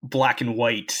black and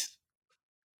white.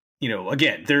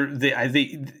 Again,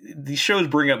 these shows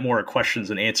bring up more questions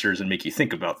and answers and make you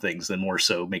think about things than more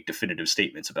so make definitive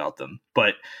statements about them.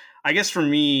 But I guess for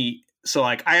me, so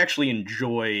like I actually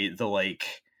enjoy the like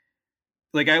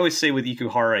I always say with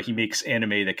Ikuhara, he makes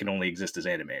anime that can only exist as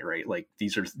anime, right? Like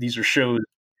these are shows.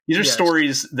 These are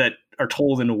stories that are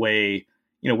told in a way,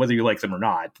 whether you like them or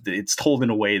not, it's told in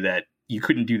a way that you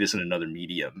couldn't do this in another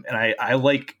medium. And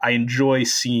I enjoy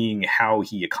seeing how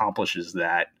he accomplishes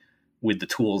that with the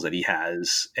tools that he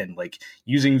has and like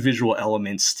using visual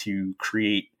elements to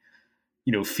create,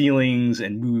 feelings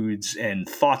and moods and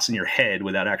thoughts in your head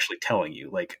without actually telling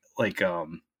you.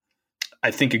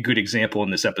 I think a good example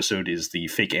in this episode is the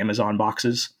fake Amazon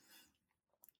boxes.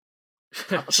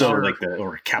 So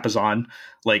or Capazon,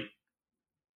 like,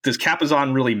 does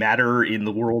Capazon really matter in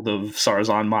the world of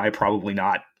Sarazanmai? Probably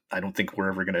not. I don't think we're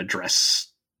ever going to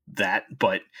address that,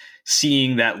 but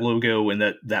seeing that logo and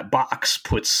that box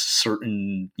puts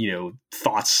certain,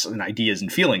 thoughts and ideas and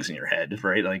feelings in your head,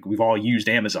 right? Like we've all used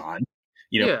Amazon,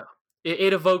 Yeah.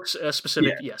 It evokes a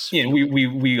specific, yes. Yeah,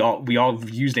 we all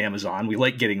used Amazon. We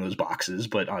like getting those boxes,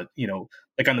 but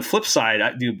like on the flip side,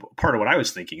 part of what I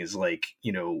was thinking is like,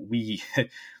 we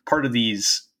part of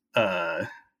these, playing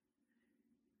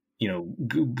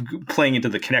into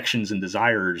the connections and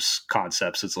desires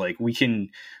concepts. It's like we're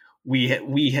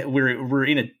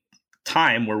in a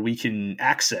time where we can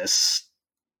access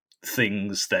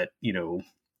things that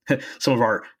some of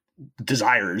our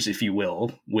desires, if you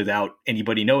will, without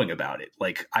anybody knowing about it.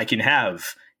 Like I can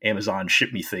have Amazon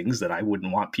ship me things that I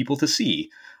wouldn't want people to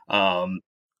see. Totally.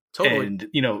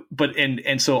 And,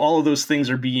 and so all of those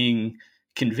things are being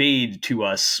conveyed to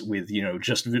us with,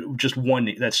 just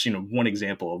one, that's, one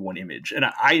example of one image. And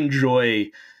I enjoy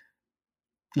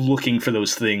looking for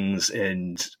those things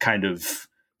and kind of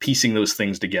piecing those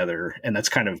things together. And that's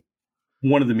kind of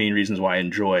one of the main reasons why I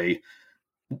enjoy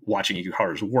watching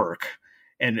Ikuhara's work.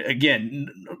 And again,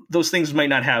 those things might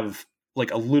not have like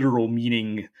a literal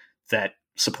meaning that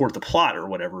support the plot or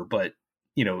whatever, but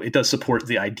it does support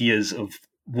the ideas of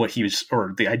what he was,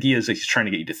 or the ideas that he's trying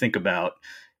to get you to think about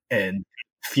and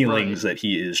feelings that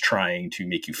he is trying to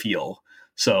make you feel.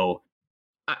 So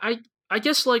I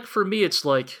guess like for me, it's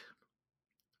like,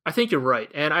 I think you're right.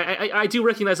 And I do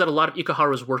recognize that a lot of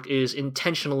Ikuhara's work is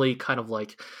intentionally kind of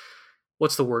like,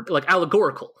 what's the word? Like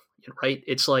allegorical. Right?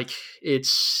 It's like it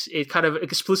kind of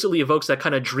explicitly evokes that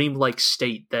kind of dreamlike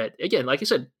state that, again, like I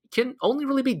said, can only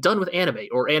really be done with anime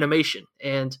or animation.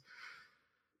 And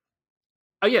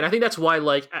again, I think that's why,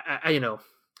 like,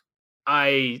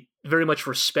 I very much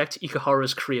respect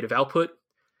Ikuhara's creative output.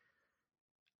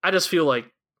 I just feel like,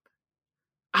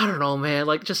 I don't know, man,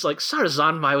 like just like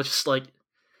Sarazanmai was just like,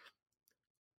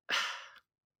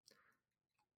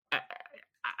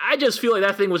 I just feel like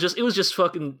that thing was just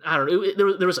fucking, I don't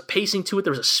know, there was a pacing to it,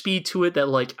 there was a speed to it that,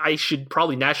 like, I should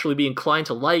probably naturally be inclined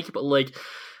to like, but, like,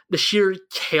 the sheer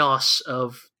chaos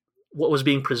of what was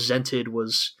being presented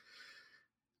was,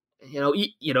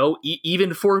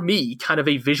 even for me, kind of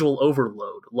a visual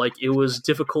overload. Like, it was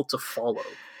difficult to follow.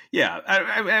 Yeah,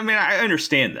 I mean, I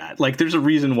understand that. Like, there's a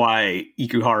reason why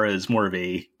Ikuhara is more of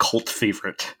a cult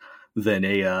favorite than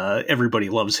a everybody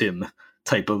loves him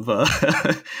type of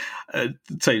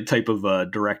type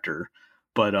of director.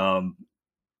 But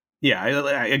yeah,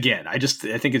 I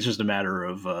think it's just a matter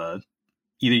of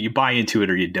either you buy into it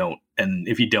or you don't, and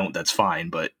if you don't, that's fine.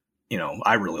 But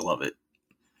I really love it.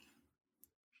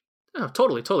 Oh,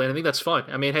 totally. And I think that's fine.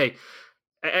 I mean, hey,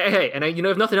 and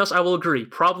if nothing else, I will agree.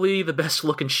 Probably the best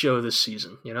looking show this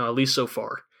season. At least so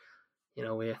far.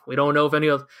 We don't know if any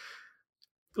of.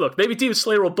 Look, maybe Demon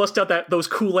Slayer will bust out those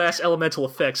cool ass elemental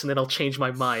effects, and then I'll change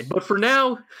my mind. But for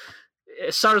now,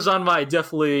 Sarazanmai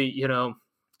definitely,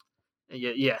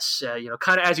 yes,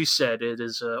 kind of as you said, it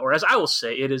is, or as I will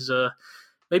say, it is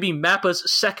maybe Mappa's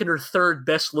second or third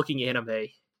best looking anime.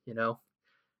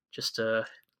 just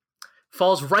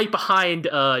falls right behind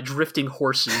drifting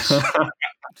horses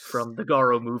from the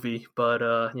Garo movie. But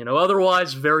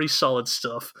otherwise, very solid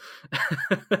stuff.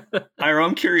 Ira,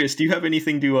 I'm curious. Do you have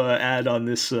anything to add on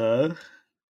this?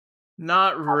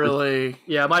 Not really.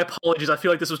 Yeah, my apologies. I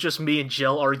feel like this was just me and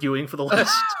Jell arguing for the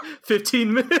last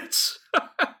 15 minutes.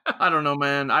 I don't know,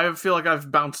 man. I feel like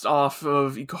I've bounced off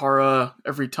of Ikuhara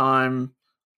every time.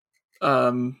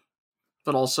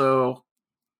 But also,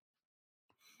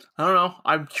 I don't know.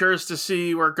 I'm curious to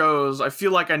see where it goes. I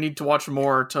feel like I need to watch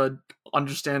more to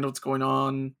understand what's going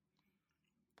on.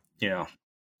 Yeah.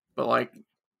 But like,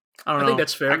 I don't know. I think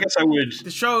that's fair. I guess I would.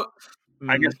 The show.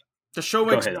 I guess the show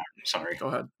go makes. ahead. Sorry. Go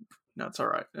ahead. No, it's all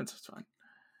right. It's fine.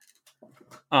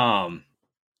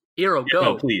 Eero, go.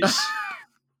 No, please.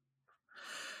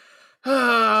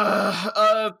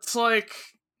 It's like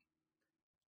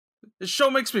the show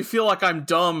makes me feel like I'm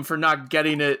dumb for not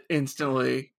getting it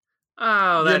instantly.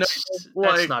 Oh,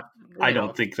 that's not. I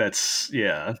don't think that's.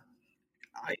 Yeah.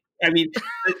 I mean,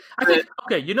 I think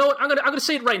okay. You know what? I'm gonna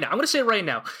say it right now. I'm gonna say it right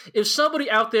now. If somebody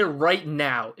out there right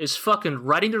now is fucking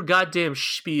writing their goddamn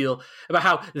spiel about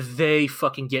how they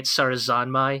fucking get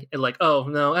Sarazanmai and like, oh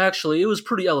no, actually it was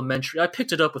pretty elementary. I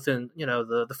picked it up within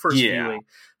the first viewing.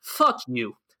 Fuck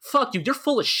you. You're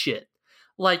full of shit.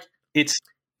 Like it's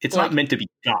not meant to be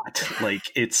got.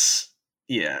 Like it's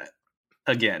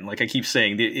Again, like I keep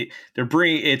saying, they're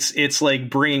bringing it's like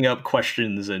bringing up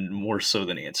questions and more so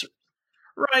than answers.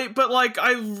 Right, but like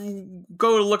I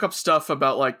go to look up stuff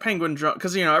about like Penguin Drum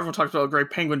because everyone talks about how great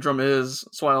Penguin Drum is,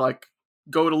 so I like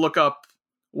go to look up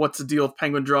what's the deal with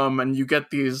Penguin Drum, and you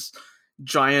get these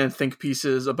giant think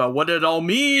pieces about what it all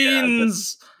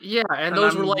means. Yeah, and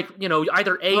those were like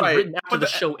either written after the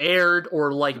show aired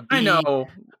or like B, I know,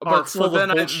 but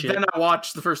then I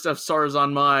watched the first episode of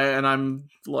Sarazanmai, and I'm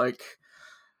like,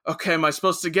 okay, am I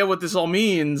supposed to get what this all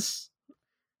means?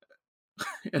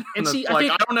 And see,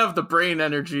 I don't have the brain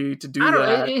energy to do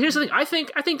that. Here's the thing. I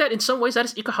think that in some ways that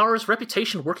is Ikuhara's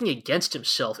reputation working against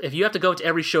himself. If you have to go into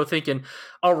every show thinking,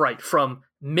 all right, from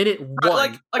minute one,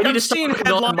 like I'm seeing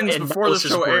headlines before the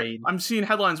show airs. I'm seeing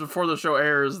headlines before the show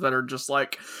airs that are just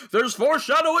like, "There's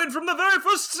foreshadowing from the very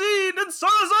first scene in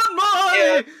Sarazanmai,"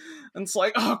 yeah. And it's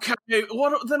like, okay,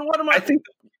 what am I?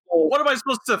 What am I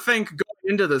supposed to think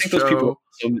going into this show?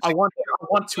 I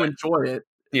want to enjoy it.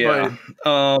 Yeah.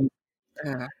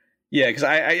 Yeah, because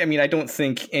I mean, I don't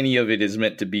think any of it is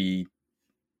meant to be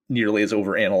nearly as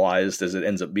overanalyzed as it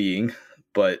ends up being.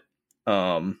 But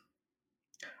I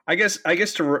guess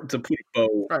to put a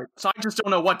bow, right? So I just don't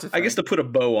know what to think. I guess to put a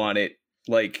bow on it,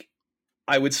 like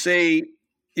I would say,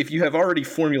 if you have already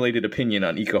formulated opinion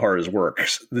on Ikuhara's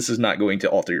works, this is not going to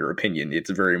alter your opinion.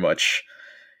 It's very much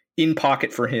in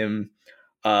pocket for him.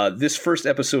 This first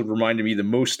episode reminded me the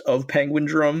most of Penguin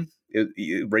Drum.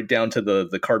 Right down to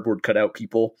the cardboard cutout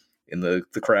people in the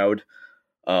crowd,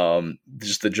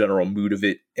 just the general mood of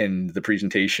it and the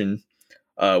presentation,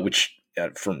 which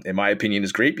in my opinion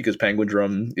is great because Penguin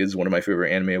Drum is one of my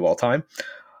favorite anime of all time.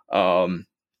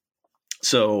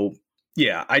 So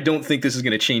yeah, I don't think this is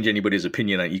going to change anybody's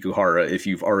opinion on Ikuhara if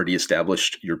you've already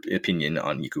established your opinion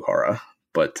on Ikuhara.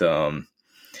 But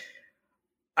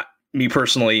me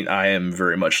personally, I am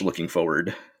very much looking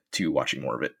forward to watching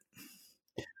more of it.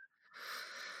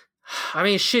 I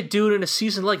mean, shit, dude, in a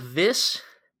season like this,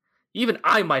 even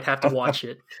I might have to watch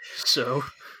it. So,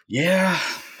 yeah.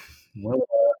 Well,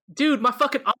 dude, my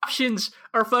fucking options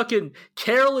are fucking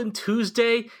Carol and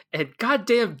Tuesday and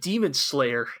goddamn Demon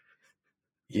Slayer.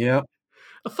 Yeah.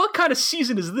 The fuck kind of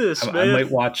season is this, man?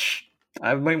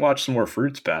 I might watch some more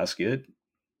Fruits Basket.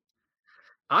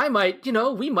 I might,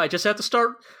 we might just have to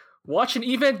start watching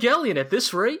Evangelion at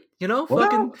this rate,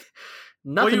 fucking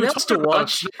nothing else to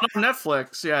watch. It's not on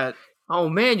Netflix yet. Oh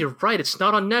man, you're right. It's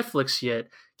not on Netflix yet.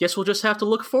 Guess we'll just have to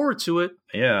look forward to it.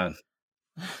 Yeah,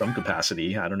 some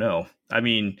capacity. I don't know. I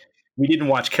mean, we didn't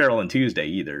watch Carol and Tuesday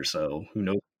either, so who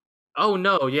knows? Oh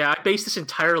no, yeah, I based this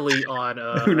entirely on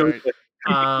who knows?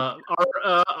 Our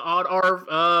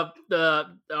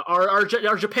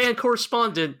Japan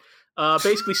correspondent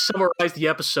basically summarized the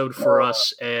episode for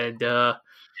us, and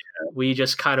we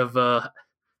just kind of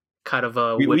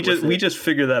we just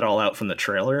figured that all out from the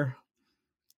trailer.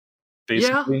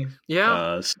 Basically,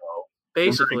 yeah. So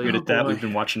basically, we're very good at that. We've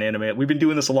been watching anime. We've been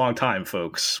doing this a long time,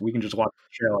 folks. We can just watch the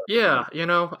trailer. Yeah,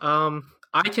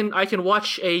 I can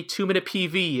watch a 2-minute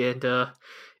PV and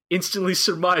instantly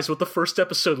surmise what the first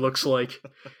episode looks like.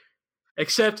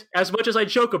 Except, as much as I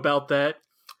joke about that,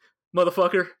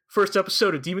 motherfucker, first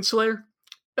episode of Demon Slayer,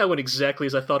 that went exactly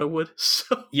as I thought it would.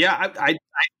 So yeah, I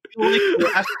feel like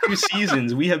the last 2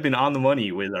 seasons we have been on the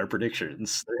money with our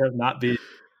predictions. There have not been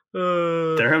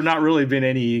There have not really been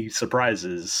any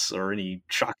surprises or any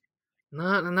shock.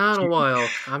 Not in a while.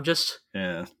 I'm just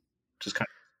kind of.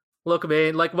 Look,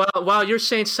 man. Like while you're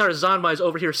saying Sarazanmai is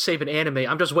over here saving anime,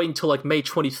 I'm just waiting until like May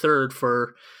 23rd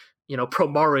for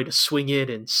Promare to swing in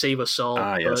and save us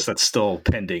all. Yes, that's still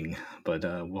pending, but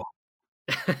that'll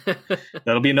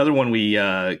be another one we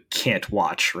can't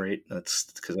watch, right?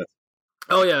 That's because.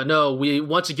 Oh yeah, no. We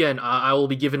once again, I will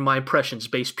be giving my impressions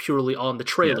based purely on the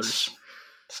trailers. Yes.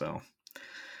 So,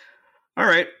 all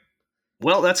right.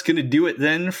 Well, that's going to do it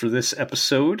then for this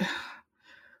episode.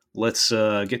 Let's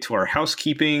get to our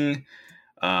housekeeping.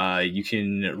 You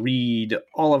can read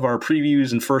all of our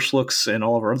previews and first looks and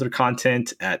all of our other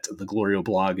content at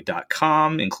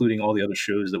theglorioblog.com, including all the other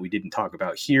shows that we didn't talk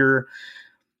about here.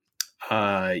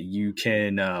 You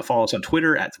can follow us on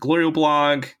Twitter at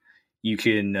theglorioblog. You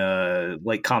can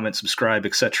like, comment, subscribe,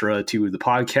 etc. to the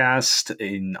podcast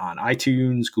on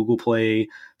iTunes, Google Play,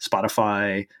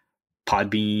 Spotify,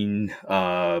 Podbean,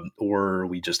 or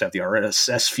we just have the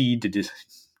RSS feed to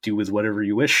do with whatever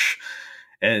you wish.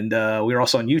 And we're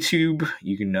also on YouTube.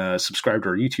 You can subscribe to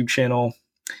our YouTube channel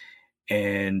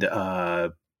and,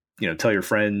 tell your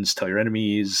friends, tell your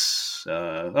enemies.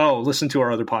 Listen to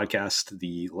our other podcast,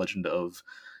 The Legend of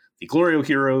the GLORIO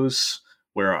Heroes,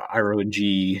 where Iro and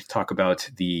G talk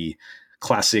about the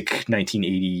classic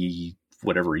 1980,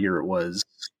 whatever year it was.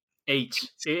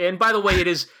 8. And by the way, it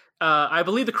is, I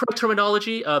believe the correct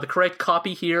terminology, the correct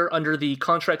copy here under the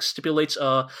contract stipulates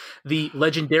the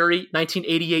legendary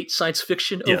 1988 science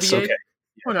fiction OVA. Yes, okay.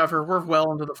 Whatever, we're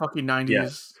well into the fucking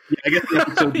 90s. Yeah, I guess the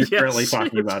episode you're currently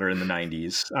talking about are in the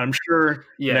 90s. I'm sure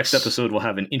next episode we'll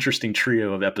have an interesting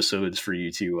trio of episodes for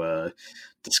you to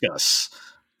discuss.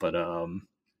 But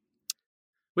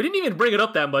we didn't even bring it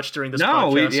up that much during this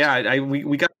podcast.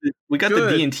 We got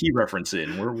the D&T reference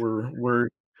in. We're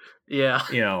yeah.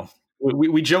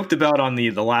 We joked about on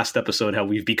the last episode how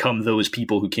we've become those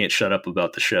people who can't shut up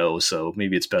about the show, so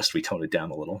maybe it's best we tone it down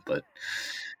a little, but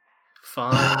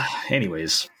fine.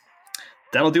 Anyways,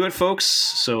 that'll do it, folks.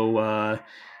 So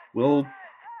we'll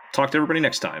talk to everybody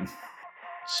next time.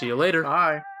 See you later.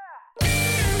 Bye.